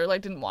or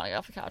like didn't want to get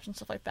off the couch and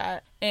stuff like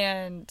that,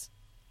 and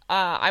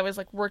I was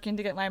like working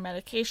to get my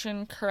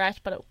medication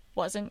correct, but it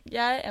wasn't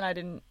yet, and I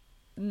didn't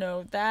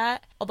know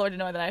that, although I didn't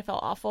know that I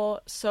felt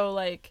awful. So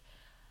like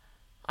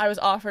I was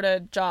offered a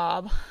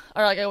job,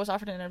 or like I was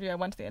offered an interview. I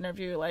went to the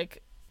interview,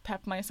 like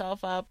pepped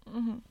myself up,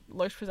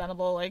 looked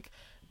presentable, like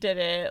did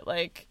it,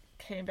 like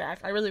came back.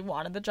 I really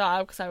wanted the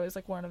job because I was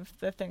like, one of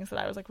the things that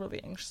I was like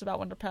really anxious about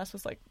when depressed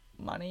was like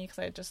money, because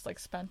I had just like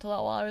spent a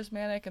lot while I was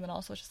manic, and then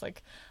also just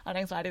like an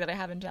anxiety that I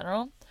have in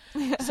general.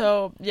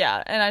 So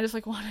yeah, and I just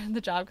like wanted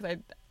the job because I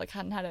like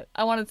hadn't had it.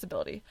 I wanted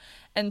stability,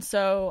 and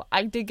so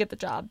I did get the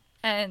job,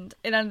 and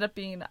it ended up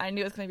being, I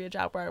knew it was going to be a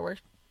job where I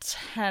worked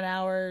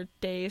 10-hour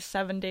days,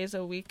 7 days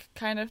a week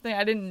kind of thing.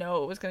 I didn't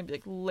know it was going to be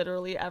like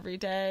literally every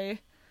day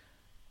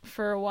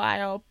for a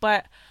while,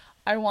 but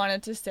I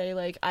wanted to say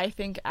like I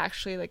think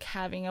actually like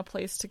having a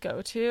place to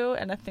go to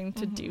and a thing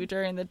to do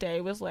during the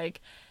day was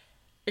like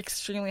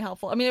extremely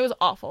helpful. I mean, it was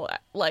awful,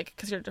 like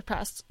because you're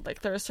depressed,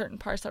 like there are certain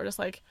parts that were just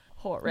like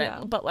horrid,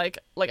 Yeah. but like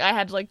I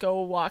had to like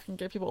go walk and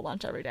give people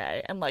lunch every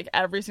day, and like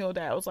every single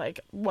day I was like,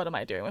 what am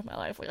I doing with my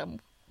life? Like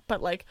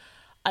but like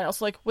I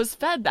also like was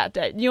fed that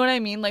day, you know what I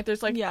mean? Like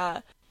there's like, Yeah.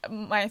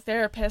 my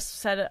therapist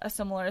said a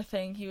similar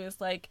thing. He was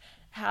like,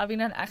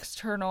 having an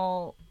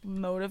external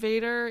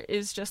motivator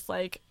is just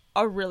like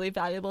a really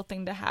valuable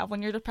thing to have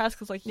when you're depressed,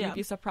 because like you'd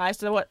be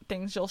surprised at what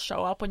things you'll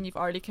show up when you've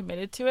already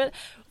committed to it.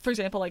 For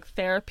example, like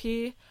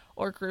therapy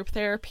or group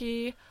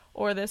therapy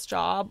or this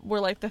job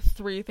were like the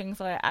 3 things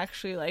that I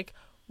actually like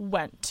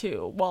went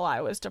to while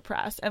I was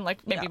depressed, and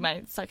like maybe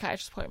my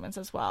psychiatrist appointments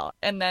as well,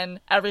 and then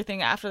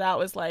everything after that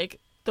was like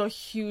the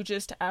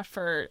hugest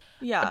effort.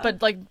 Yeah.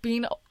 But like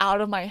being out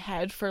of my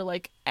head for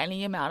like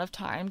any amount of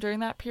time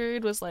during that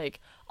period was like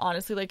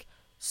honestly like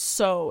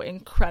so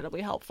incredibly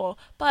helpful.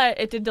 But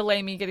it did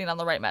delay me getting on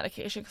the right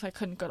medication because I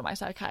couldn't go to my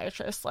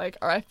psychiatrist, like,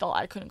 or I felt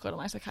I couldn't go to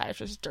my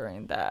psychiatrist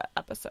during the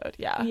episode.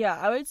 Yeah. Yeah,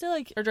 I would say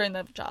like, Or during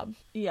the job.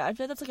 yeah, I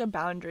feel like that's like a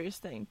boundaries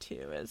thing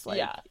too, is like,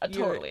 Yeah,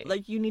 you're- totally.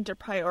 like you need to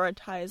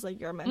prioritize like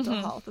your mental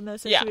health in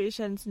those Yeah.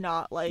 situations,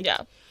 not like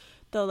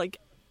the like,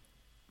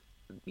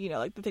 you know,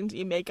 like the things that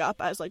you make up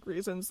as like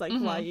reasons like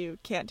why you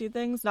can't do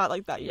things, not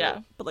like that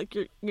you're but like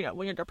you're, you know,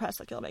 when you're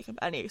depressed, like you'll make up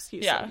any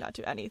excuse to like, not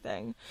do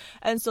anything.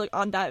 And so like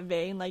on that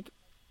vein, like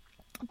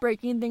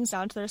breaking things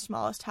down to their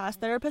smallest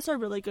tasks, therapists are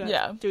really good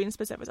at doing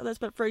specifics of this.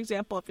 But for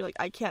example, if you're like,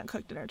 I can't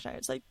cook dinner tonight,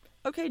 it's like,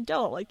 okay,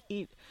 don't like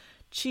eat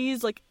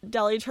cheese, like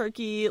deli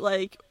turkey,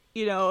 like,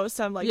 you know,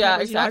 some like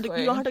peppers. exactly.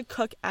 You don't have to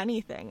cook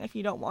anything if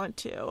you don't want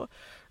to,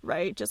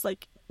 right? Just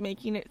like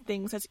making it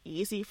things as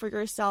easy for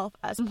yourself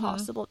as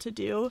possible to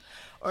do,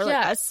 or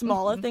like as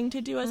small a thing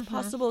to do as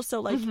possible.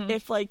 So like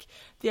if like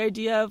the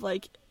idea of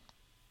like,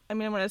 I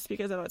mean, I'm going to speak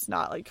as though it's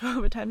not like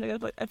COVID time,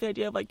 but if the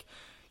idea of like,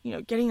 you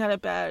know, getting out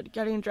of bed,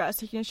 getting dressed,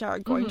 taking a shower,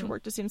 going to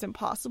work just seems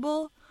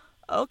impossible,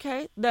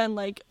 okay, then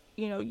like,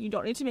 you know, you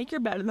don't need to make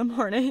your bed in the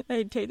morning.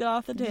 Like, take that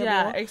off the table.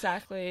 Yeah,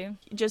 exactly.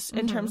 Just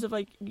in terms of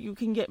like, you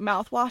can get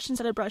mouthwash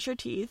instead of brush your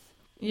teeth.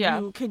 Yeah.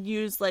 You could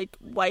use like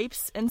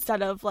wipes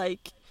instead of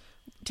like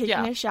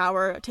taking a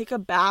shower. Take a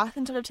bath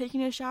instead of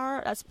taking a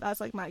shower. That's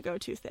like my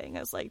go-to thing.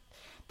 Is like,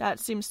 that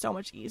seems so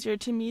much easier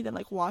to me than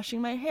like washing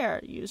my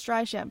hair. Use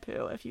dry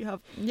shampoo if you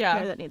have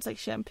hair that needs like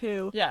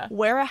shampoo. Yeah.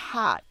 Wear a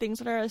hat. Things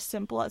that are as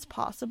simple as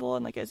possible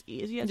and like as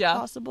easy as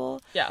possible.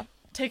 Yeah.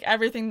 Take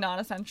everything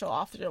non-essential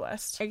off your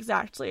list.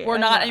 Exactly. We're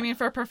not aiming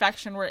for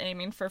perfection. We're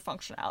aiming for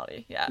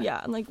functionality. Yeah.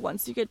 Yeah, and like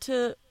once you get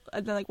to,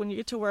 and then like when you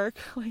get to work,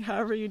 like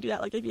however you do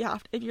that, like if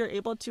you're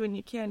able to and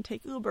you can,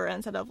 take Uber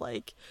instead of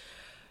like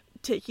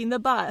taking the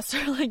bus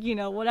or like, you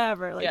know,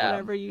 whatever, like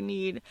whatever you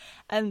need.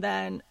 And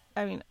then,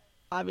 I mean,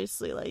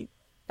 obviously like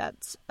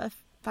that's a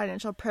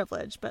financial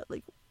privilege, but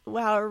like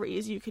however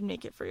easy you can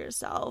make it for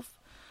yourself.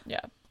 Yeah.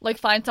 like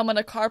find someone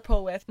to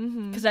carpool with,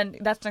 because then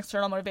that's an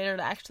external motivator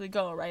to actually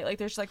go, right? Like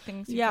there's like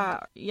things you can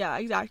do. Yeah,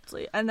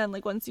 exactly. And then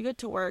like once you get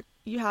to work,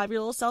 you have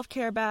your little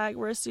self-care bag.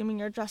 We're assuming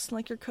you're dressed in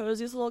like your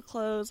coziest little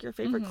clothes, your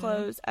favorite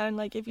clothes, and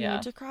like if you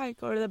need to cry,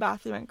 go to the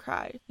bathroom and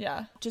cry.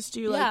 Yeah. Just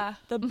do like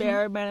the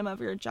bare minimum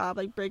of your job.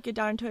 Like break it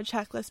down to a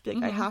checklist. Be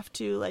like, I have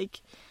to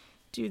like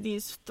do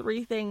these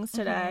 3 things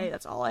today.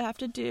 That's all I have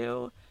to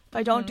do. If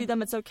I don't do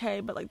them, it's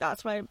okay. But like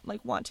that's what I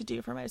like want to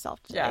do for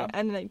myself today,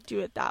 and then like do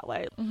it that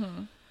way.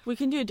 We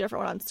can do a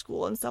different one on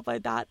school and stuff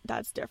like that.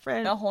 That's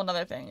different. A whole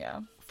nother thing, yeah.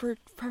 For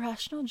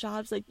professional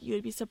jobs, like, you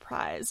would be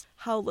surprised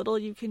how little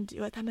you can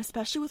do at them,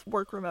 especially with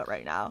work remote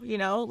right now, you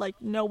know? Like,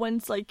 no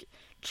one's, like,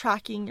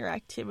 tracking your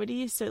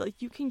activities, so,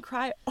 like, you can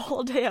cry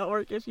all day at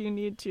work if you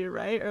need to,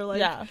 right? Or,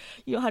 like,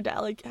 you don't have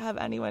to, like, have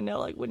anyone know,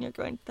 like, when you're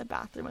going to the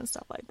bathroom and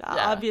stuff like that.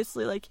 Yeah.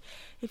 Obviously, like,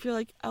 if you're,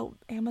 like, a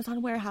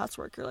Amazon warehouse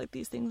worker, like,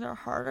 these things are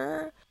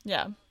harder.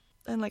 Yeah.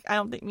 And, like, I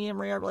don't think me and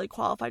Maria are really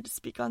qualified to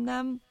speak on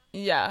them.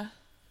 Yeah.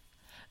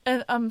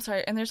 And I'm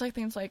sorry, and there's like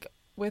things like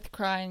with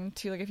crying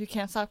too, like if you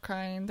can't stop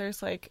crying,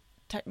 there's like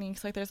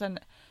techniques, like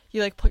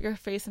you like put your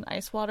face in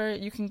ice water.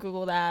 You can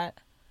Google that.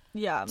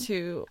 Yeah.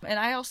 Too. And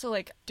I also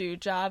like do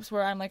jobs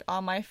where I'm like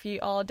on my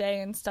feet all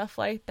day and stuff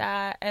like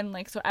that. And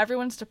like, so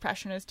everyone's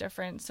depression is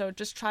different. So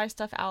just try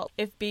stuff out.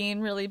 If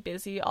being really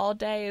busy all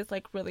day is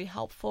like really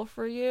helpful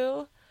for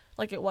you,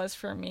 like it was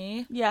for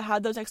me. Yeah,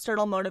 had those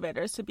external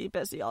motivators to be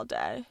busy all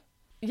day.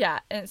 Yeah,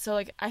 and so,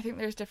 like, I think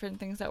there's different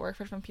things that work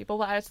for different people,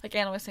 but I was, like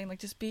Anna was saying, like,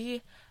 just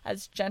be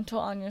as gentle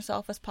on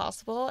yourself as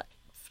possible.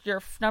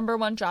 Your number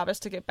 1 job is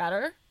to get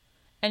better,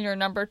 and your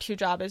number 2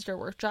 job is your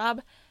work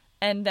job,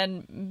 and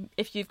then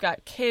if you've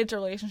got kids or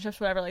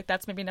relationships, whatever, like,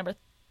 that's maybe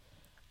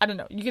I don't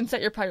know, you can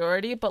set your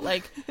priority, but,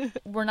 like,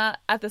 we're not,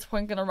 at this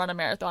point, going to run a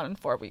marathon in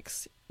 4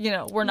 weeks. You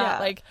know, we're not,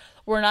 like,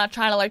 we're not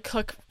trying to, like,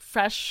 cook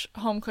fresh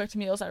home-cooked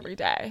meals every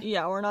day.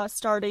 Yeah, we're not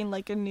starting,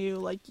 like, a new,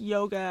 like,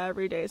 yoga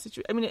every day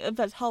situation. I mean, if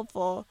that's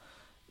helpful,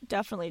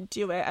 definitely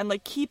do it. And,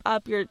 like, keep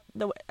up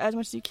as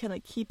much as you can,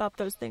 like, keep up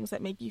those things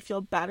that make you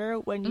feel better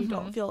when you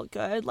don't feel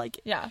good. Like,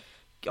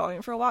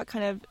 going for a walk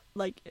kind of,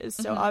 like, is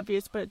so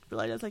obvious, but it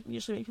really does, like,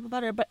 usually make people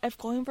better. But if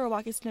going for a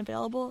walk isn't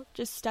available,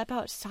 just step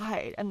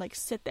outside and, like,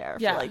 sit there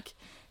for, like,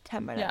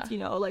 10 minutes, you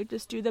know? Like,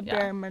 just do the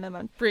bare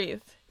minimum.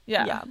 Breathe.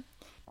 Yeah. Yeah.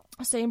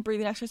 Same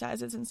breathing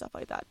exercises and stuff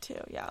like that,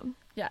 too. Yeah.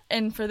 Yeah,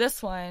 and for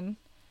this one,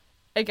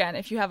 again,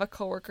 if you have a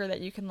coworker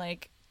that you can,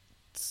 like,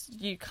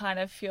 you kind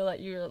of feel that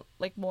you're,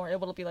 like, more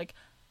able to be like,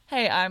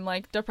 hey, I'm,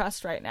 like,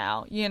 depressed right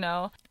now, you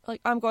know?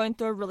 Like, I'm going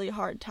through a really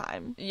hard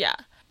time. Yeah,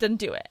 then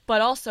do it.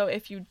 But also,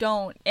 if you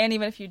don't, and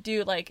even if you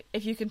do, like,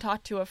 if you can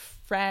talk to a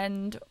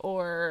friend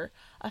or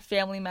a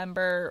family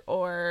member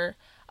or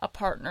a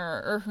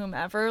partner or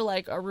whomever,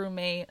 like a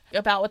roommate,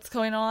 about what's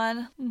going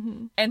on,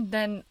 and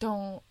then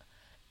don't,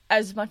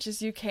 as much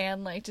as you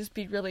can, like, just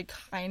be really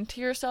kind to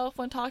yourself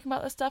when talking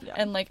about this stuff. Yeah.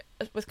 And, like,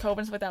 with COVID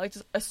and stuff like that, like,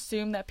 just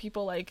assume that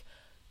people, like,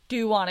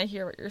 do want to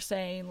hear what you're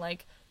saying,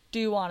 like,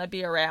 do want to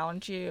be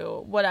around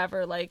you,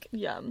 whatever, like,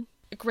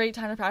 a great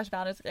time to practice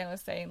boundaries, like Anna was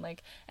saying,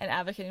 like, and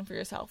advocating for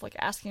yourself, like,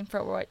 asking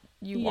for what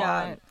you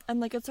want. And,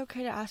 like, it's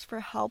okay to ask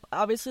for help.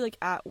 Obviously, like,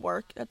 at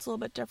work, that's a little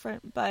bit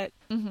different, but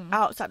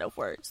outside of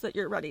work, so that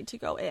you're ready to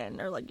go in,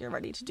 or, like, you're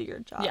ready to do your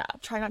job. Yeah.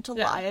 Try not to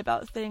lie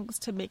about things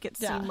to make it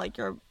seem like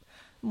you're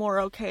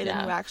more okay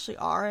than you actually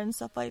are and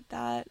stuff like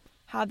that.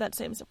 Have that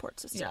same support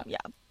system. Yeah.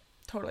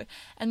 Totally.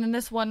 And then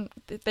this one,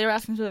 they were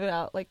asking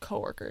about, like,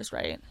 coworkers,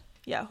 right?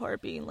 Yeah, who are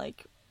being,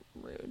 like,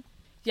 rude.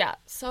 Yeah,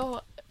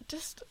 so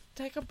just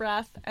take a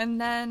breath, and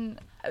then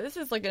this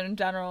is, like, in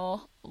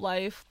general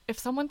life, if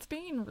someone's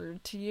being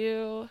rude to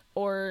you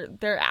or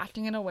they're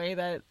acting in a way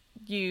that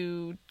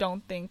you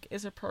don't think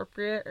is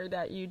appropriate or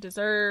that you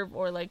deserve,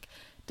 or, like,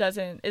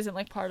 isn't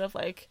like part of,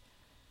 like,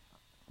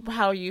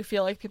 how you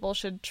feel like people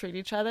should treat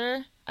each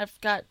other, I've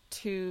got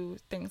 2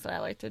 things that I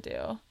like to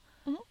do.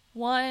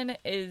 One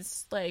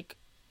is, like,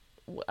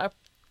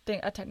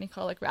 a technique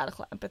called, like,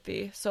 radical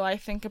empathy. So I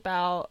think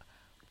about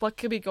what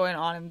could be going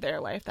on in their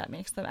life that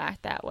makes them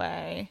act that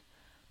way.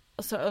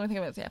 So let me think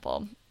of an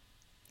example.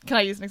 Can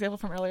I use an example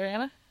from earlier,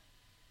 Anna?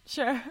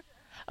 Sure.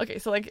 Okay,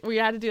 so, like, we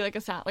had to do, like,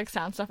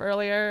 sound stuff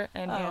earlier,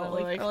 and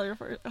like earlier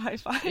for high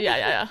five.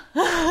 Yeah.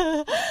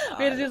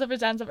 We had to do some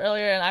sound stuff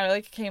earlier, and I,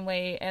 like, came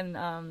late, and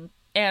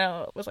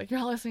Anna was like,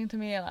 "You're not listening to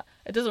me," and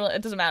it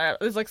doesn't matter.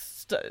 It was, like,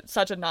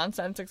 such a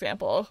nonsense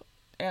example.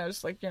 And I was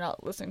just like, "You're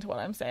not listening to what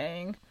I'm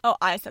saying." Oh,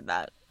 I said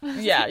that.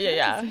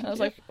 Yeah. I was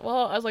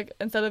like,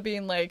 instead of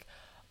being like,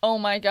 "Oh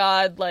my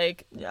God,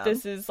 like,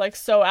 this is, like,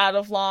 so out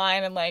of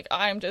line," and, like,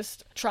 I'm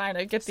just trying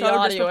to get the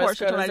audio as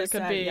good as it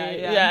could be.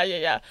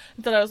 Yeah.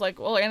 Instead I was like,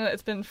 "Well, Anna,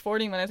 it's been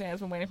 40 minutes,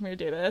 Anna's been waiting for me to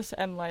do this,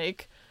 and,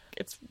 like,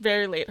 it's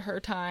very late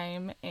her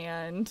time,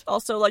 and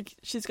also, like,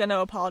 she's gonna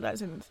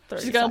apologize in 30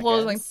 seconds. She's gonna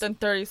apologize, like, in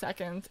 30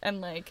 seconds, and,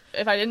 like,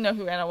 if I didn't know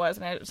who Anna was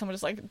and someone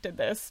just, like, did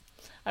this,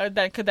 I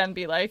could then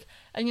be like,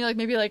 and, you know, like,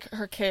 maybe, like,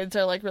 her kids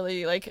are, like,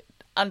 really, like,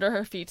 under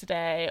her feet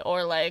today,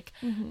 or, like,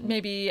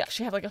 maybe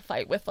she had, like, a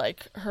fight with,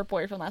 like, her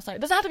boyfriend last night.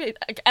 It doesn't have to be,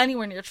 like,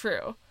 anywhere near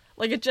true.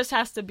 Like, it just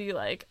has to be,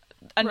 like,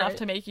 enough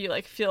to make you,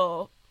 like,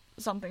 feel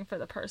something for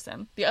the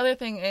person. The other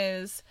thing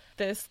is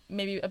this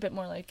maybe a bit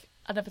more like,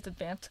 I don't know if it's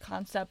advanced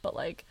concept, but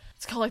like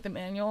it's called like the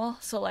manual.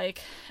 So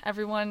like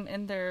everyone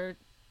in there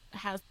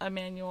has a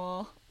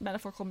manual,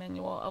 metaphorical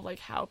manual of like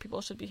how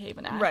people should behave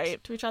and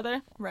act to each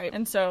other. Right.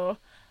 And so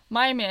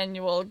my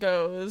manual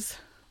goes,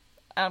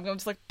 I'm going to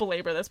just like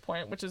belabor this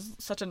point, which is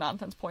such a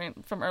nonsense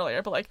point from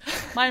earlier, but like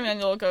my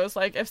manual goes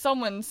like, if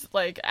someone's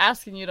like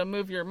asking you to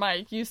move your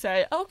mic, you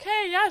say,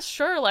 okay, yeah,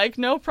 sure, like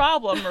no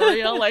problem,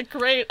 Maria, like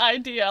great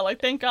idea,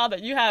 like thank God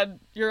that you had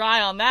your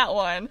eye on that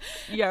one.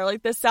 Yeah,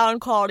 like the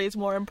sound quality is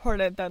more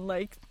important than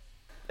like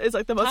is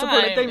like the most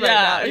important thing right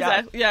now.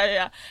 Exactly.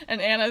 Yeah.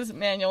 And Anna's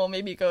manual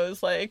maybe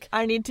goes like,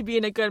 I need to be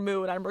in a good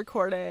mood when I'm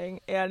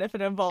recording, and if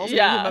it involves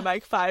moving my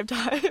mic 5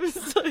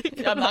 times,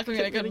 like, I'm not going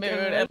to be in a good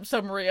mood. And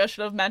so Maria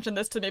should have mentioned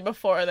this to me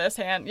before this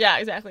hand. Yeah,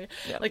 exactly.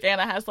 Yeah. Like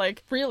Anna has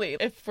like, really,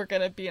 if we're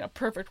going to be in a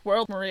perfect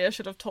world, Maria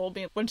should have told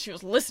me when she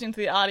was listening to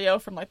the audio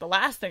from like the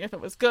last thing if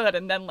it was good,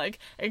 and then like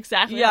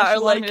exactly how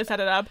she wanted me to set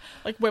it up,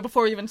 like way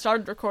before we even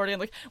started recording,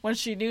 like when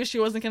she knew she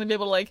wasn't going to be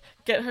able to like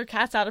get her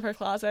cats out of her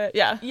closet.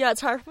 Yeah,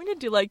 it's hard for me to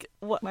do like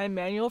what my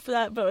manual for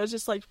that, but it was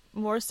just like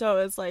more so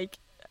as like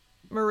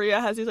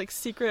Maria has these like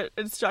secret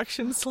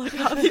instructions like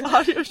how the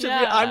audio should be.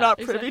 I'm not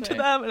privy to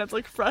them, and it's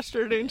like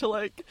frustrating to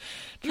like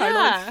try to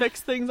like fix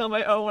things on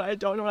my own when I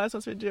don't know what I'm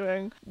supposed to be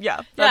doing.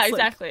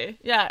 Exactly.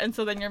 And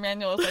so then your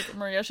manual is like,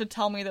 Maria should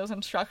tell me those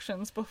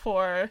instructions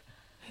before.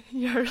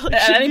 You're like,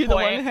 at any point, the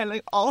one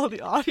handling all of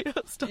the audio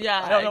stuff.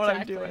 Yeah, I don't know what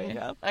I'm doing.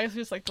 Yeah, I guess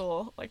just like a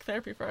little like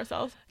therapy for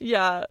ourselves.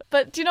 Yeah,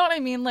 but do you know what I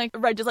mean? Like,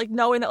 right, just like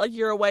knowing that like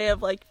you're a way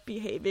of like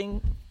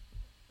behaving.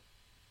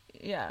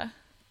 Yeah.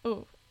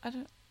 Oh, I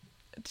don't.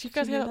 Did you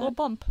guys hear that little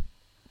bump?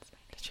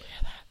 Did you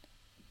hear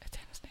that? It's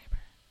Anna's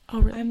neighbor.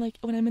 Oh, really? I'm like,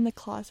 when I'm in the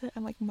closet,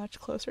 I'm like much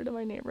closer to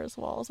my neighbor's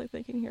walls. Like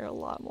they can hear a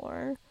lot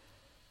more.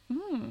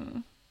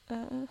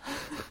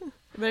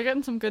 They're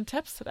getting some good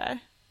tips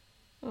today.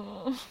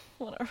 Oh,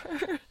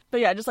 whatever. But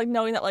yeah, just like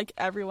knowing that like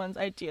everyone's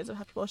ideas of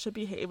how people should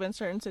behave in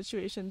certain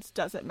situations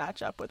doesn't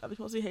match up with other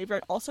people's behavior.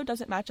 It also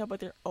doesn't match up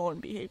with your own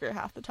behavior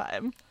half the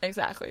time.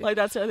 Exactly. Like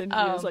that's the other thing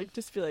to do is like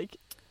just be like,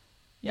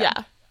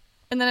 yeah.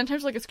 And then in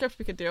terms of like a script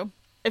we could do,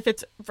 if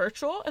it's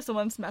virtual, if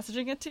someone's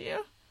messaging it to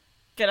you,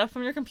 get up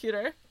from your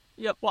computer.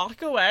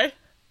 Walk away.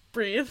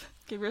 Breathe.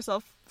 Give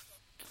yourself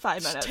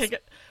 5 minutes. Take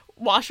it.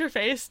 Wash your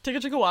face. Take a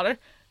drink of water.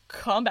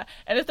 Come back.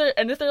 And if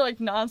they're like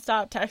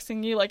nonstop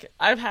texting you, like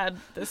I've had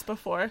this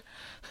before.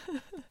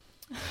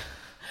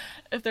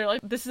 If they're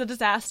like, this is a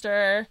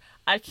disaster,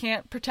 I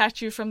can't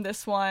protect you from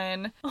this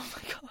one. Oh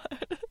my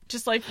God.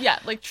 Just like,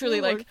 like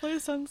truly like.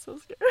 Workplace sounds so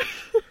scary.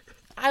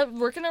 I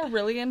work in a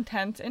really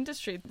intense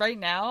industry. Right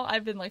now,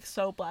 I've been, like,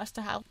 so blessed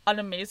to have an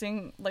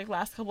amazing, like,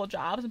 last couple of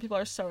jobs, and people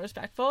are so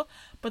respectful.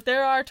 But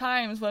there are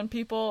times when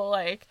people,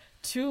 like,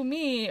 to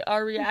me,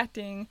 are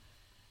reacting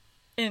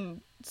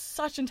in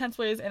such intense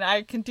ways, and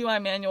I can do my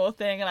manual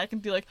thing, and I can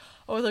be like,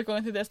 oh, they're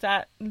going through this,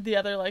 that, the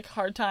other, like,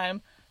 hard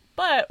time.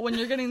 But when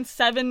you're getting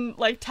 7,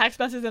 like, text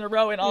messages in a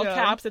row in all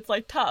caps, it's,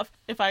 like, tough.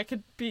 If I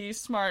could be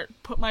smart,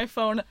 put my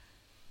phone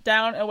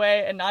down,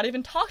 away, and not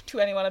even talk to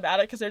anyone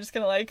about it, because they're just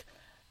gonna, like,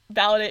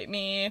 validate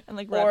me and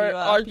like or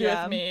argue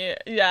with me.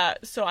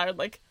 So I would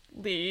like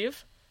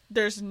leave.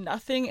 There's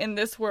nothing in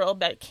this world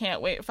that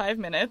can't wait 5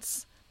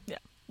 minutes.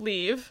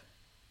 Leave,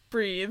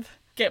 breathe,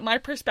 get my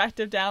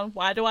perspective down.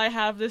 Why do I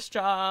have this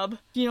job?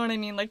 You know what I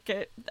mean? Like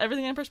get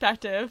everything in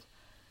perspective,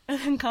 and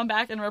then come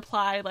back and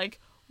reply like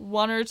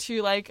 1 or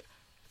 2 like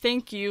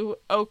thank you,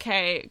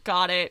 okay,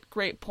 got it,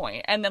 great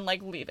point, and then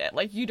like leave it.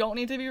 Like you don't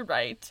need to be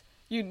right,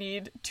 you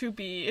need to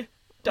be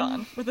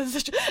done with this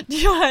situation. Do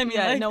you know what I mean?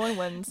 Yeah, like, no one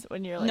wins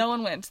when you're like... No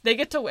one wins. They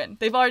get to win.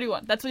 They've already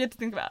won. That's what you have to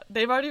think about.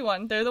 They've already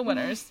won. They're the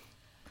winners.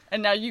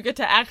 And now you get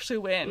to actually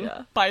win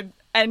by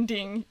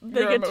ending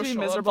your get to emotional be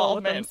miserable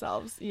with involvement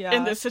themselves.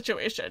 in this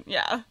situation.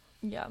 Yeah.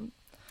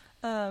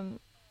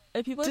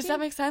 If people Does that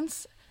make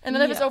sense? And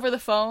then if it's over the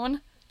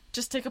phone,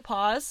 just take a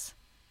pause.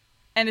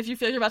 And if you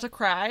feel you're about to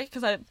cry,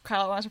 because I cry a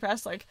lot when I'm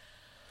depressed, like,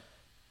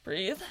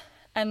 breathe.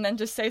 And then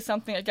just say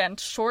something, again,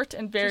 short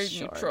and very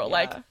neutral.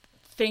 Like,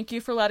 thank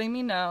you for letting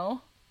me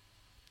know.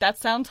 That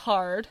sounds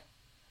hard.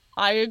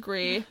 I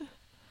agree.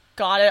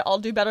 Got it. I'll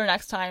do better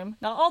next time.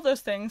 Not all those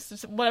things.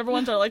 Just whatever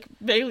ones are like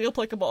vaguely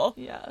applicable.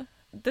 Yeah.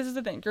 This is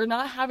the thing. You're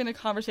not having a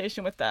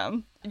conversation with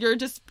them. You're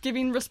just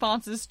giving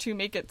responses to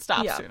make it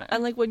stop sooner.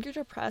 And like when you're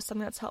depressed,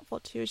 something that's helpful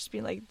too is just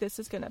being like, this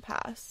is going to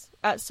pass.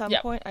 At some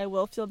point, I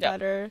will feel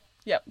better.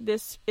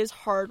 This is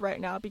hard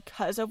right now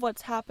because of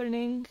what's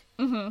happening.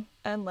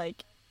 And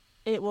like,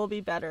 it will be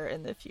better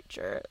in the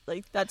future.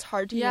 Like, that's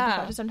hard to hear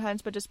perspective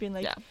sometimes, but just being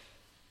like,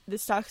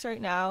 this sucks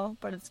right now,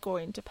 but it's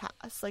going to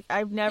pass. Like,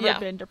 I've never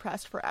been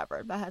depressed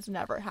forever. That has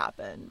never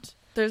happened.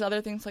 There's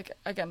other things, like,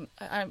 again,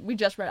 we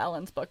just read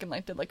Ellen's book and,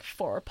 like, did, like,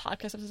 4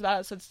 podcast episodes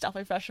about it, so it's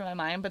definitely fresh in my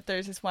mind, but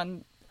there's this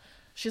one,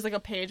 she's, like, a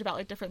page about,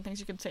 like, different things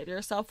you can say to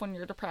yourself when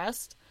you're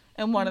depressed,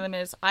 and one of them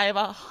is, I have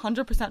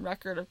 100%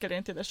 record of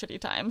getting through the shitty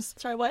times.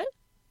 Sorry, what?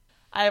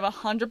 I have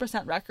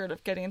 100% record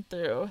of getting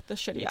through the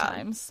shitty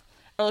times.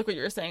 Or like what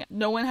you were saying,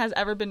 no one has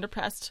ever been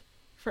depressed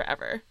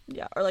forever.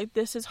 Yeah, or like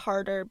this is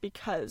harder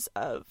because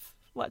of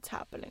what's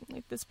happening.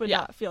 Like this would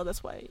not feel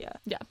this way.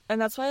 Yeah. And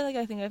that's why like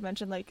I think I've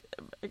mentioned like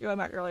going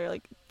back earlier,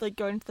 like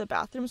going to the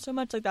bathroom so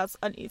much, like that's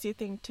an easy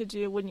thing to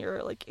do when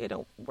you're like in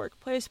a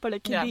workplace, but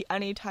it can be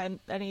any time,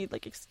 any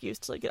like excuse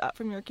to like get up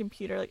from your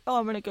computer, like, oh,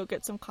 I'm gonna go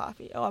get some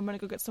coffee, oh, I'm gonna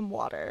go get some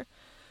water,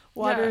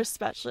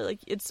 especially, like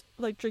it's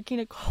like drinking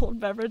a cold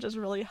beverage is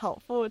really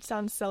helpful. It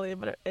sounds silly,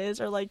 but it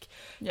is. Or like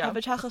have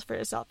a checklist for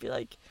yourself, be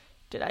like,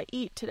 did I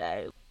eat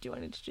today, do I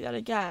need to do that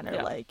again?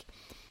 Or like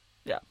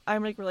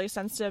I'm like really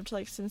sensitive to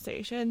like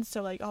sensations,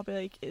 so like I'll be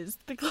like, is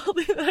the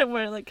clothing that I'm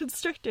wearing like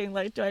constricting,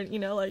 like do I, you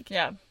know, like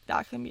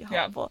that can be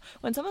helpful.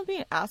 When someone's being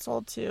an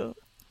asshole too,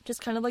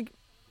 just kind of like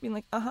being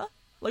like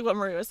like what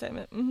Maria was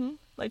saying,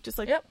 like just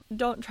like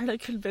don't try to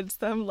convince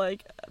them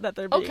like that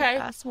they're being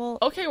an asshole.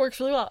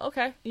 Works really well.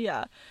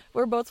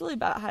 We're both really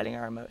bad at hiding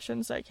our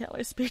emotions, so I can't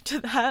really speak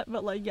to that,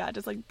 but like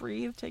just like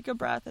breathe, take a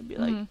breath, and be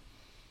like,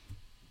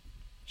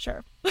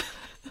 sure.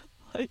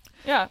 Like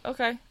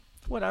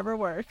whatever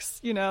works,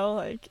 you know,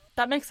 like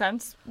that makes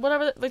sense.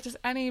 Whatever, like just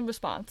any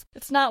response,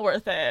 it's not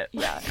worth it.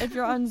 If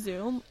you're on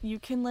Zoom, you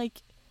can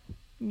like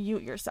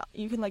mute yourself,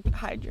 you can like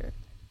hide your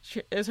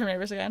is her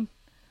neighbors again.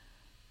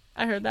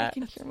 I heard that.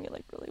 You can hear me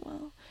like really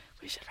well.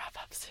 We should wrap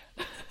up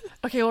soon.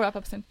 Okay, we'll wrap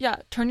up soon.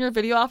 Turn your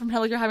video off and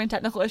pretend like you're having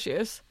technical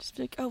issues. Just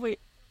be like, oh wait,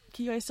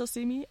 can you guys still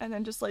see me? And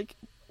then just like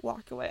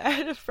walk away. I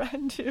had a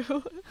friend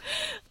who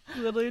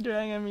literally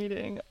during a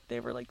meeting, they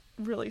were like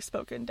really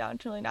spoken down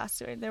to, really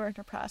nasty. They weren't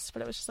impressed,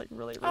 but it was just like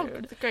really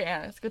rude. Oh, great,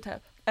 Anna. It's a good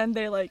tip. And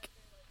they like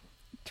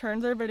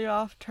turned their video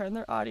off, turned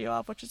their audio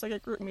off, which is like a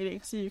group meeting,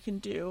 so you can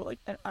do like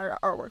in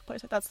our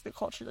workplace, like that's the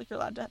culture, like you're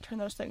allowed to turn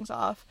those things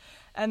off,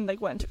 and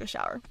like went and took a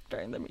shower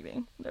during the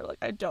meeting. They're like,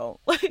 I don't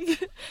like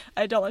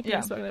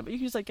being spoken at, but you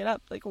can just like get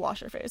up, like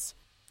wash your face.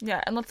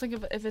 And let's think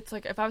of if it's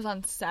like if I was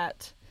on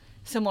set,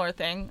 similar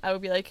thing, I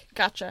would be like,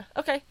 gotcha,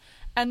 okay,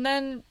 and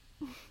then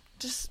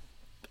just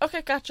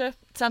okay, gotcha,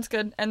 sounds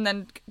good, and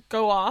then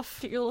go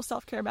off. Get your little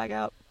self-care bag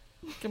out.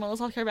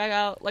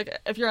 Like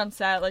if you're on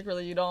set, like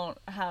really you don't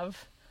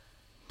have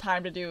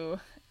time to do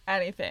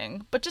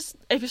anything, but just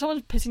if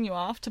someone's pissing you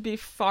off, to be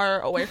far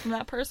away from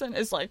that person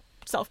is like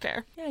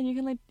self-care. And you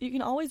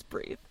can always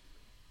breathe.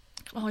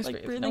 Always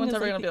like, breathe. No one's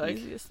ever like gonna be like,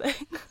 easiest thing.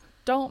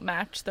 Don't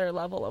match their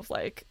level of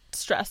like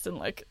stressed and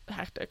like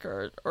hectic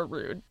or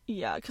rude.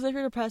 Because if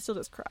you're depressed, you'll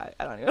just cry.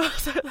 I don't even know.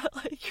 So that,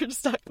 like, you're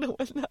just not gonna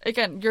win that.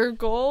 Again, your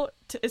goal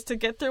is to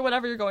get through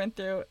whatever you're going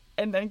through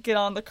and then get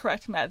on the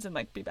correct meds and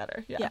like be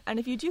better. And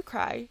if you do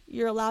cry,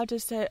 you're allowed to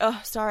say,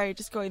 oh, sorry,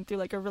 just going through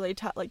like a really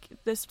tough, like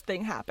this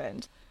thing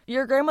happened.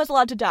 Your grandma's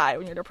allowed to die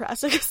when you're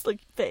depressed. Like, it's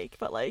like fake,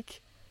 but like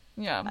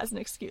as an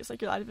excuse,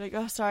 like you're allowed to be like,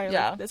 oh, sorry,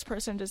 like this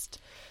person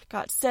just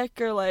got sick,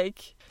 or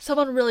like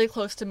someone really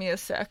close to me is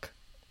sick.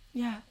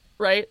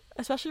 Right?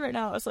 Especially right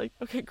now, it's like,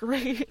 okay,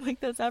 great.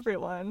 Like, that's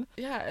everyone.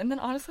 And then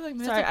honestly,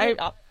 like, sorry,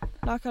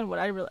 knock on wood,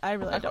 I really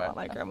don't want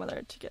my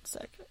grandmother to get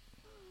sick.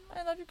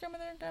 I love your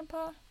grandmother and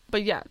grandpa.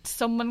 But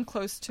someone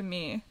close to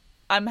me,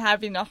 I'm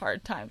having a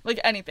hard time. Like,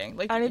 anything.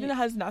 Like anything that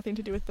has nothing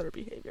to do with their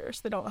behavior,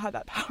 so they don't have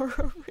that power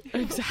over you.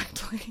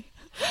 Exactly.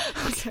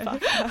 Okay.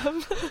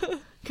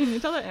 Can you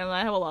tell that Anna and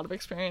I have a lot of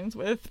experience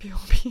with people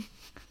being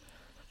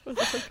with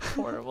like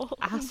horrible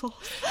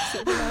assholes,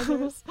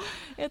 supervisors?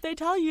 If they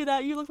tell you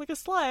that you look like a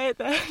slut,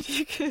 then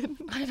you can.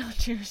 I know,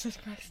 Jesus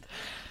Christ.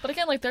 But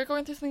again, like they're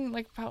going through something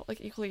like about like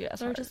equally as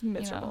they're hard, just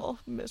miserable,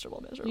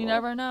 miserable. You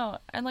never know,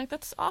 and like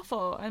that's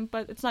awful,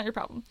 but it's not your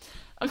problem.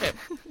 Okay,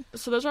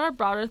 so those are our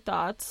broader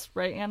thoughts,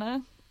 right,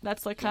 Anna?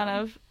 That's like kind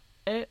of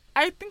it.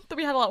 I think that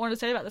we had a lot more to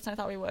say about this than I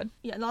thought we would.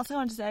 And the last thing I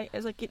wanted to say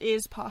is like it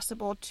is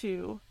possible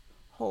to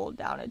hold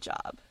down a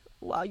job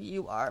while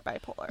you are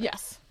bipolar.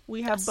 Yes,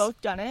 we have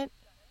both done it.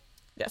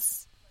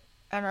 Yes.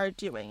 And are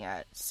doing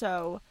it,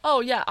 so... Oh,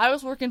 yeah, I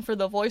was working for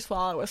The Voice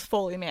while I was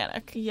fully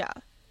manic. Yeah.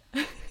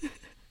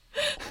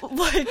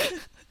 Like,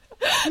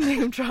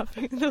 name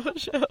dropping the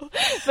show.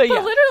 But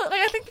literally,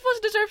 like, I think people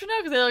deserve to know,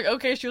 because they're like,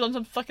 okay, she was on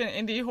some fucking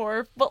indie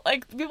horror, but,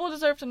 like, people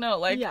deserve to know,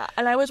 like... Yeah,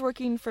 and I was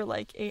working for,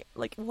 I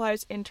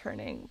was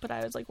interning, but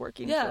I was, like,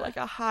 working for, like,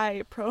 a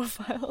high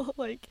profile,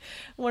 like,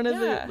 one of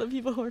the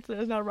people who worked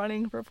there is now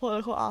running for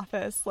political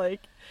office,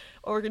 like...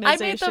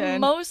 organization. I made the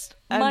most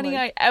money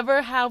I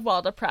ever have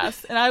while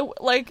depressed, and I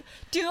like,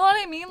 do you know what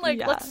I mean?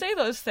 Like, let's say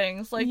those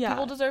things. Like,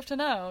 people deserve to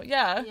know.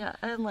 Yeah,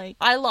 and like,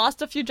 I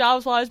lost a few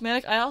jobs while I was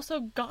manic. I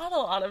also got a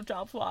lot of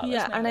jobs while I was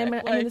manic. And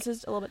I mean, this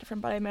is a little bit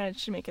different, but I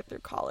managed to make it through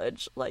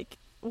college, like,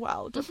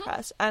 while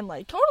depressed, and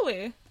like,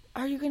 totally.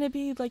 Are you gonna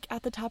be like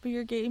at the top of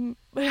your game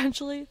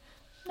eventually?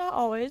 Not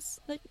always.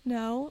 Like,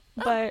 no,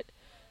 but.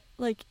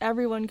 Like,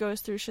 everyone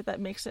goes through shit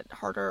that makes it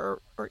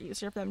harder or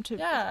easier for them to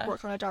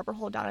work on a job or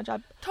hold down a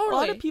job. Totally. A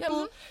lot of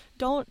people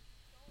don't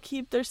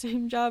keep their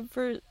same job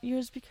for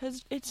years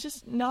because it's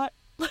just not,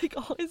 like,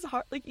 always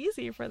hard, like,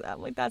 easy for them.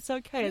 Like, that's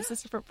okay. It's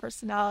just different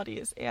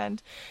personalities.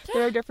 And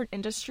there are different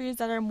industries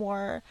that are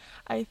more,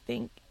 I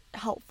think,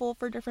 helpful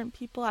for different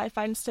people. I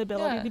find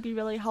stability to be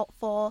really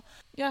helpful.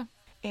 Yeah.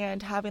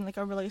 And having, like,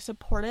 a really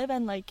supportive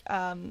and, like,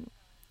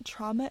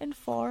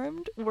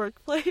 trauma-informed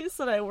workplace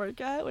that I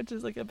work at, which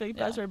is like a big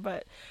buzzword,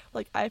 but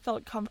like I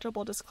felt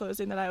comfortable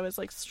disclosing that I was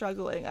like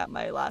struggling at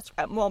my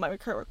my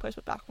current workplace,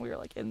 but back when we were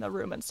like in the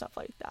room and stuff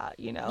like that,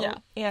 you know? Yeah.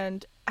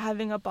 And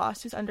having a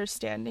boss who's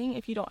understanding,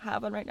 if you don't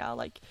have one right now,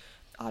 like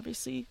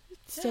obviously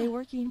stay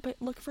working, but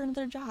look for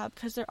another job,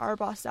 because there are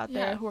bosses out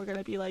there who are going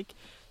to be like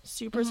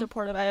super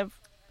supportive. I have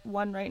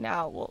one right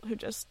now, who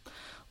just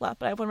left,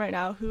 but I have one right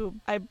now who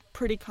I'm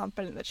pretty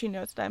confident that she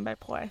knows that I'm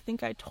bipolar. I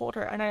think I told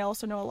her, and I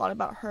also know a lot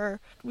about her.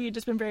 We've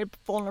just been very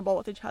vulnerable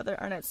with each other,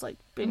 and it's like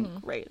been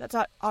great. That's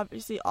not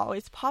obviously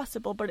always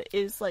possible, but it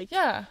is like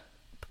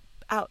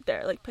out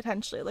there, like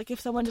potentially, like if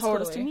someone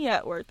disclosed to me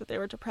at work that they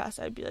were depressed,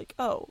 I'd be like,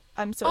 oh,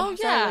 I'm so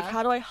sorry, like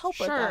how do I help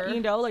with that,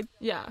 you know? Like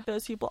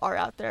those people are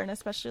out there, and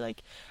especially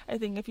like I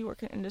think if you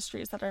work in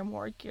industries that are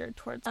more geared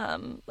towards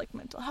like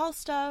mental health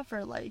stuff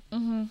or like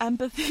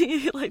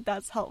empathy, like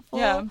that's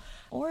helpful.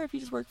 Or if you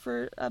just work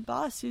for a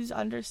boss who's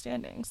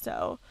understanding.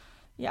 So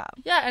yeah,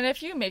 and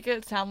if you make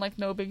it sound like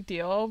no big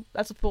deal,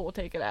 that's what people will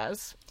take it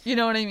as. You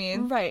know what I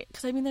mean? Right.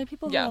 Because I mean, there are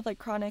people who have like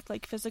chronic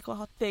like physical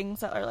health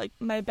things that are like,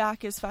 my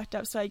back is fucked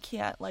up, so I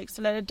can't like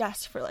sit at a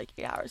desk for like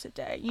 8 hours a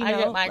day. You know, I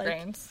get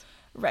migraines.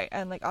 Like, right.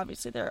 And like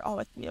obviously there are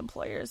always the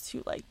employers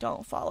who like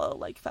don't follow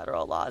like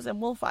federal laws and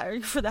will fire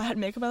you for that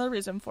and make another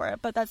reason for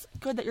it. But that's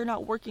good that you're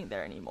not working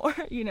there anymore.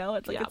 You know,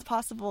 it's like it's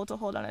possible to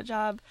hold on a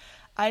job.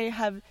 I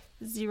have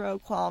zero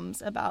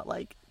qualms about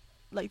like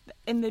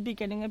in the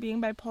beginning of being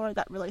bipolar,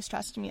 that really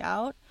stressed me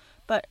out,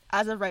 but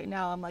as of right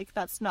now, I'm like,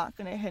 that's not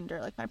going to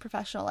hinder like my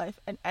professional life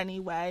in any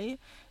way.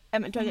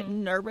 Do I get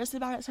nervous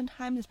about it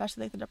sometimes,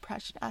 especially like the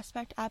depression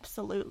aspect?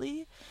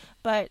 Absolutely.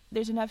 But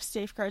there's enough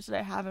safeguards that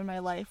I have in my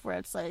life where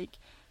it's like,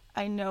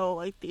 I know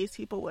like these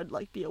people would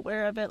like be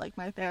aware of it, like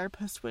my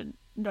therapist would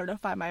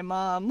notify my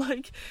mom,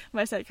 like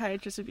my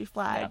psychiatrist would be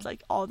flagged,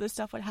 like all this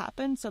stuff would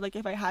happen. So like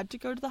if I had to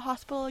go to the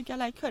hospital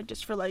again, I could,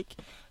 just for like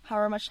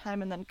however much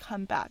time, and then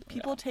come back.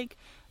 People take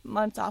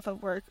months off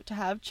of work to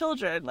have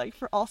children, like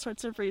for all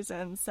sorts of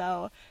reasons.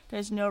 So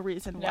there's no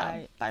reason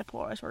why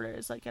bipolar disorder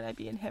is like gonna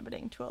be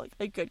inhibiting to like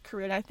a good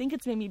career. And I think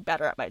it's made me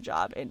better at my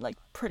job in like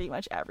pretty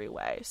much every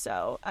way.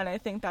 So, and I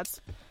think that's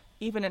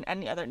even in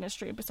any other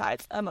industry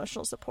besides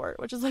emotional support,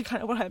 which is like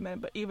kind of what I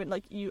meant. But even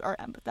like you are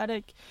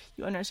empathetic,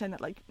 you understand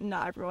that like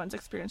not everyone's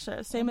experience is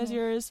the same as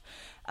yours,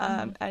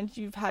 and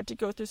you've had to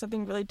go through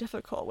something really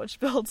difficult,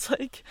 which builds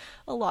like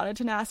a lot of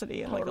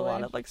tenacity and like a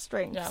lot of like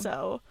strength.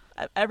 So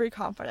I have every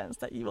confidence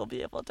that you will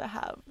be able to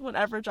have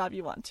whatever job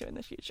you want to in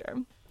the future.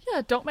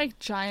 Yeah, don't make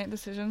giant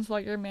decisions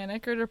like you're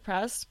manic or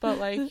depressed, but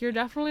like you're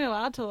definitely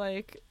allowed to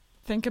like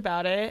think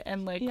about it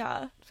and like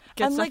get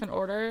and, stuff like, in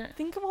order.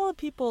 Think of all the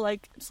people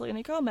like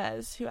Selena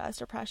Gomez who has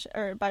depression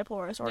or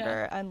bipolar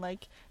disorder, and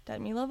like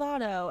Demi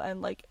Lovato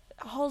and like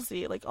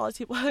Halsey, like all these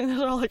people. Those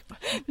are all like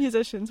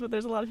musicians, but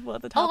there's a lot of people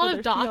at the top. A lot of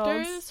of their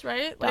doctors, fields.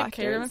 right? Like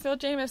Kara McPhail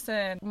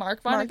Jameson,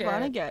 Mark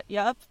Vonnegut.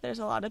 Yep, there's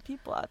a lot of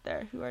people out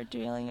there who are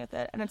dealing with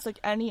it, and it's like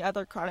any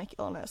other chronic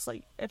illness.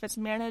 Like if it's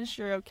managed,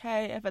 you're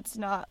okay. If it's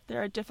not,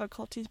 there are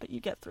difficulties, but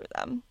you get through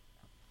them.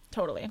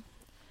 Totally.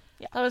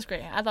 Yeah, that was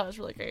great. I thought it was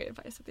really great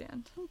advice at the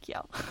end. Thank you.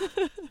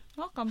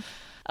 Welcome.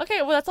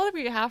 Okay, well, that's all that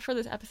we have for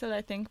this episode,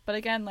 I think. But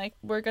again, like,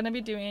 we're going to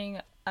be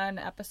doing an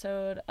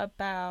episode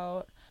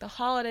about the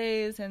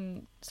holidays,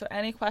 and so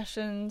any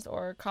questions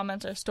or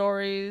comments or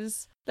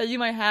stories that you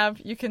might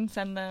have, you can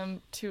send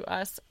them to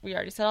us. We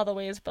already said all the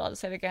ways, but I'll just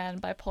say it again,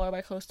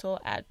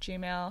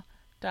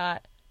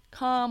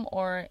 bipolarbicoastal@gmail.com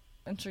or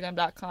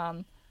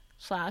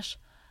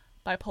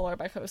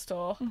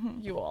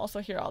instagram.com/bipolarbicoastal. You will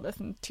also hear all this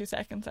in 2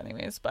 seconds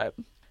anyways, but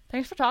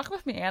thanks for talking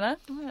with me, Anna.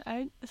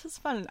 This is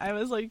fun. I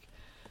was like,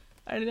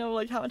 I didn't know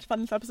like how much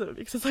fun this episode would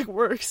be because it's like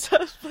work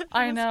stuff.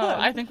 I know.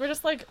 Fun. I think we're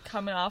just like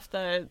coming off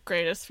the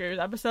Greatest Fears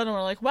episode, and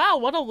we're like, wow,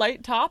 what a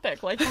light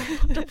topic, like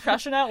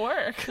depression at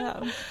work.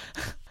 Yeah.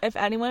 If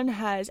anyone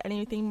has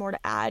anything more to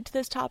add to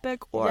this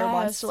topic or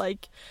wants to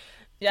like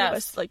give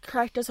us, like,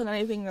 correct us on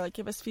anything or like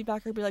give us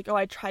feedback or be like, oh,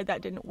 I tried that,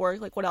 didn't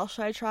work, like what else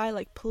should I try,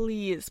 like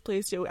please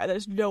do.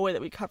 There's no way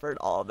that we covered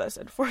all of this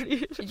in 40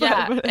 minutes,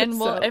 and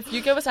we'll, if you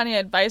give us any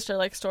advice or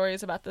like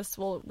stories about this,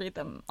 we'll read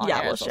them on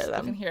air, we'll share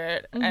them. You can hear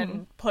it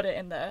and put it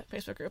in the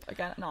Facebook group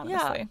again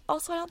anonymously.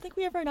 Also, I don't think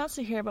we ever announced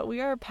it here, but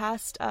we are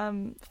past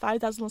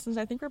 5,000 listens.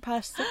 I think we're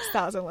past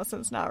 6,000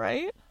 listens now,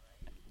 right?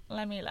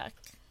 Let me look.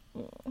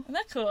 Isn't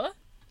that cool?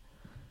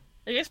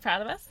 Are you guys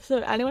proud of us? So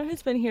anyone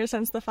who's been here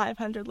since the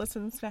 500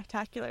 listens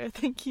spectacular,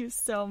 thank you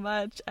so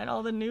much. And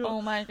all the new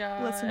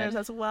listeners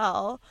as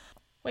well.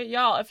 Wait,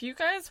 y'all, if you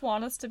guys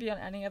want us to be on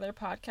any other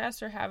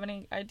podcast or have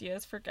any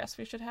ideas for guests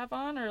we should have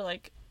on or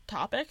like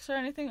topics or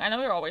anything, I know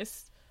we don't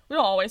always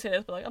say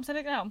this, but like I'm saying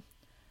it now.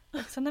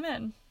 Like send them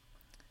in.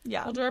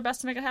 Yeah. We'll do our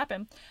best to make it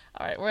happen.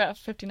 All right, we're at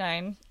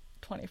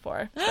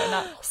 59:24. So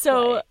not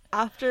so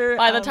after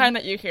by the time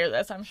that you hear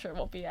this, I'm sure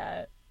we'll be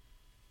at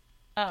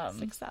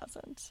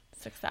 6,000.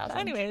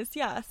 Anyways,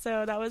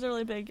 so that was a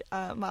really big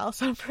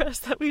milestone for us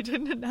that we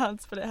didn't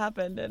announce, but it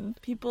happened,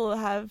 and people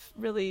have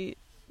really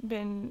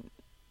been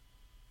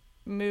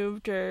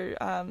moved or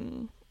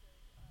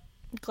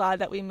glad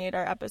that we made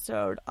our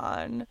episode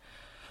on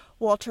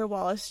Walter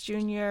Wallace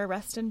Jr.,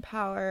 rest in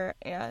power.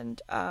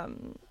 And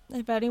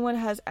if anyone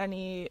has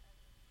any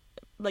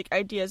like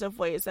ideas of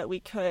ways that we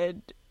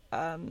could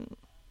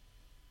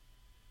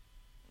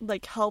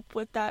like help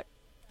with that,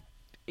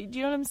 do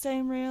you know what I'm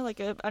saying, Maria? Like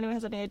if anyone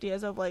has any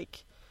ideas of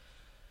like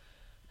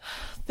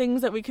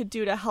things that we could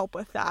do to help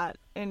with that,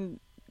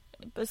 and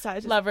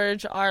besides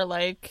leverage our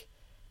like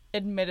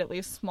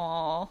admittedly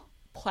small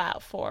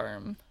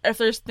platform, if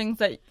there's things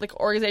that like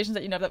organizations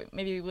that you know that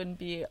maybe we wouldn't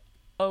be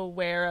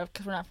aware of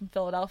because we're not from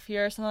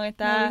Philadelphia or something like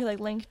that, we could like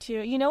link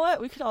to, you know what,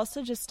 we could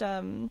also just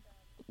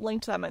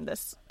link to them in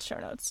this show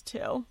notes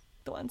too,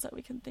 the ones that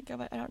we can think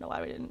of. I don't know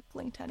why we didn't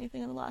link to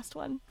anything in the last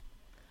one.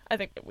 I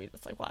think we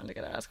just like wanted to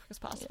get it as quick as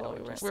possible.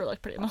 Yeah, we were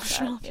like pretty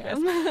emotional. Yeah.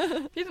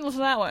 You didn't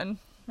listen to that one,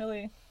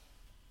 really.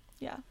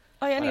 Yeah.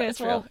 Oh yeah. Anyways,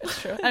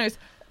 it's true. Anyways,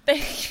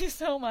 thank you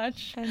so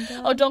much. And,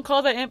 don't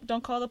call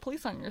the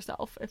police on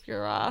yourself if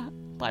you're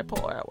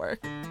bipolar at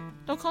work.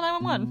 Don't call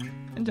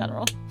 911 in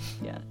general.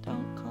 Yeah.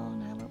 Don't call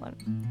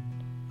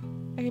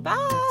 911. Okay.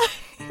 Bye.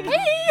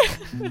 Hey.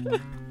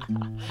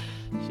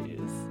 Jeez.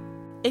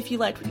 If you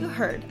liked what you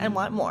heard and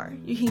want more,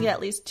 you can get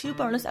at least 2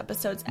 bonus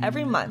episodes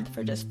every month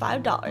for just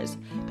 $5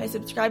 by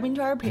subscribing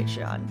to our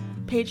Patreon,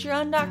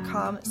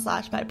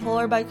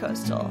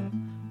 patreon.com/bipolarbicoastal.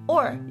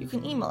 Or you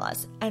can email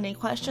us any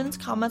questions,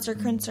 comments, or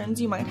concerns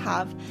you might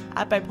have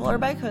at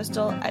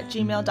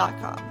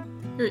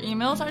bipolarbicoastal@gmail.com. Your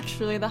emails are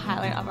truly the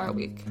highlight of our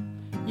week.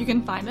 You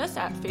can find us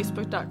at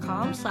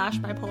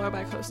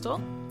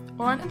facebook.com/bipolarbicoastal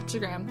or on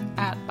Instagram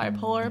at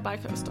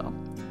bipolarbicoastal.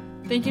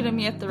 Thank you to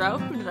Mia Thoreau,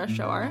 who did our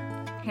show art,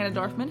 Hannah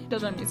Dorfman, who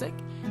does our music,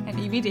 and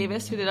Evie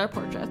Davis, who did our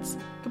portraits.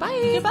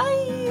 Goodbye!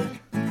 Goodbye!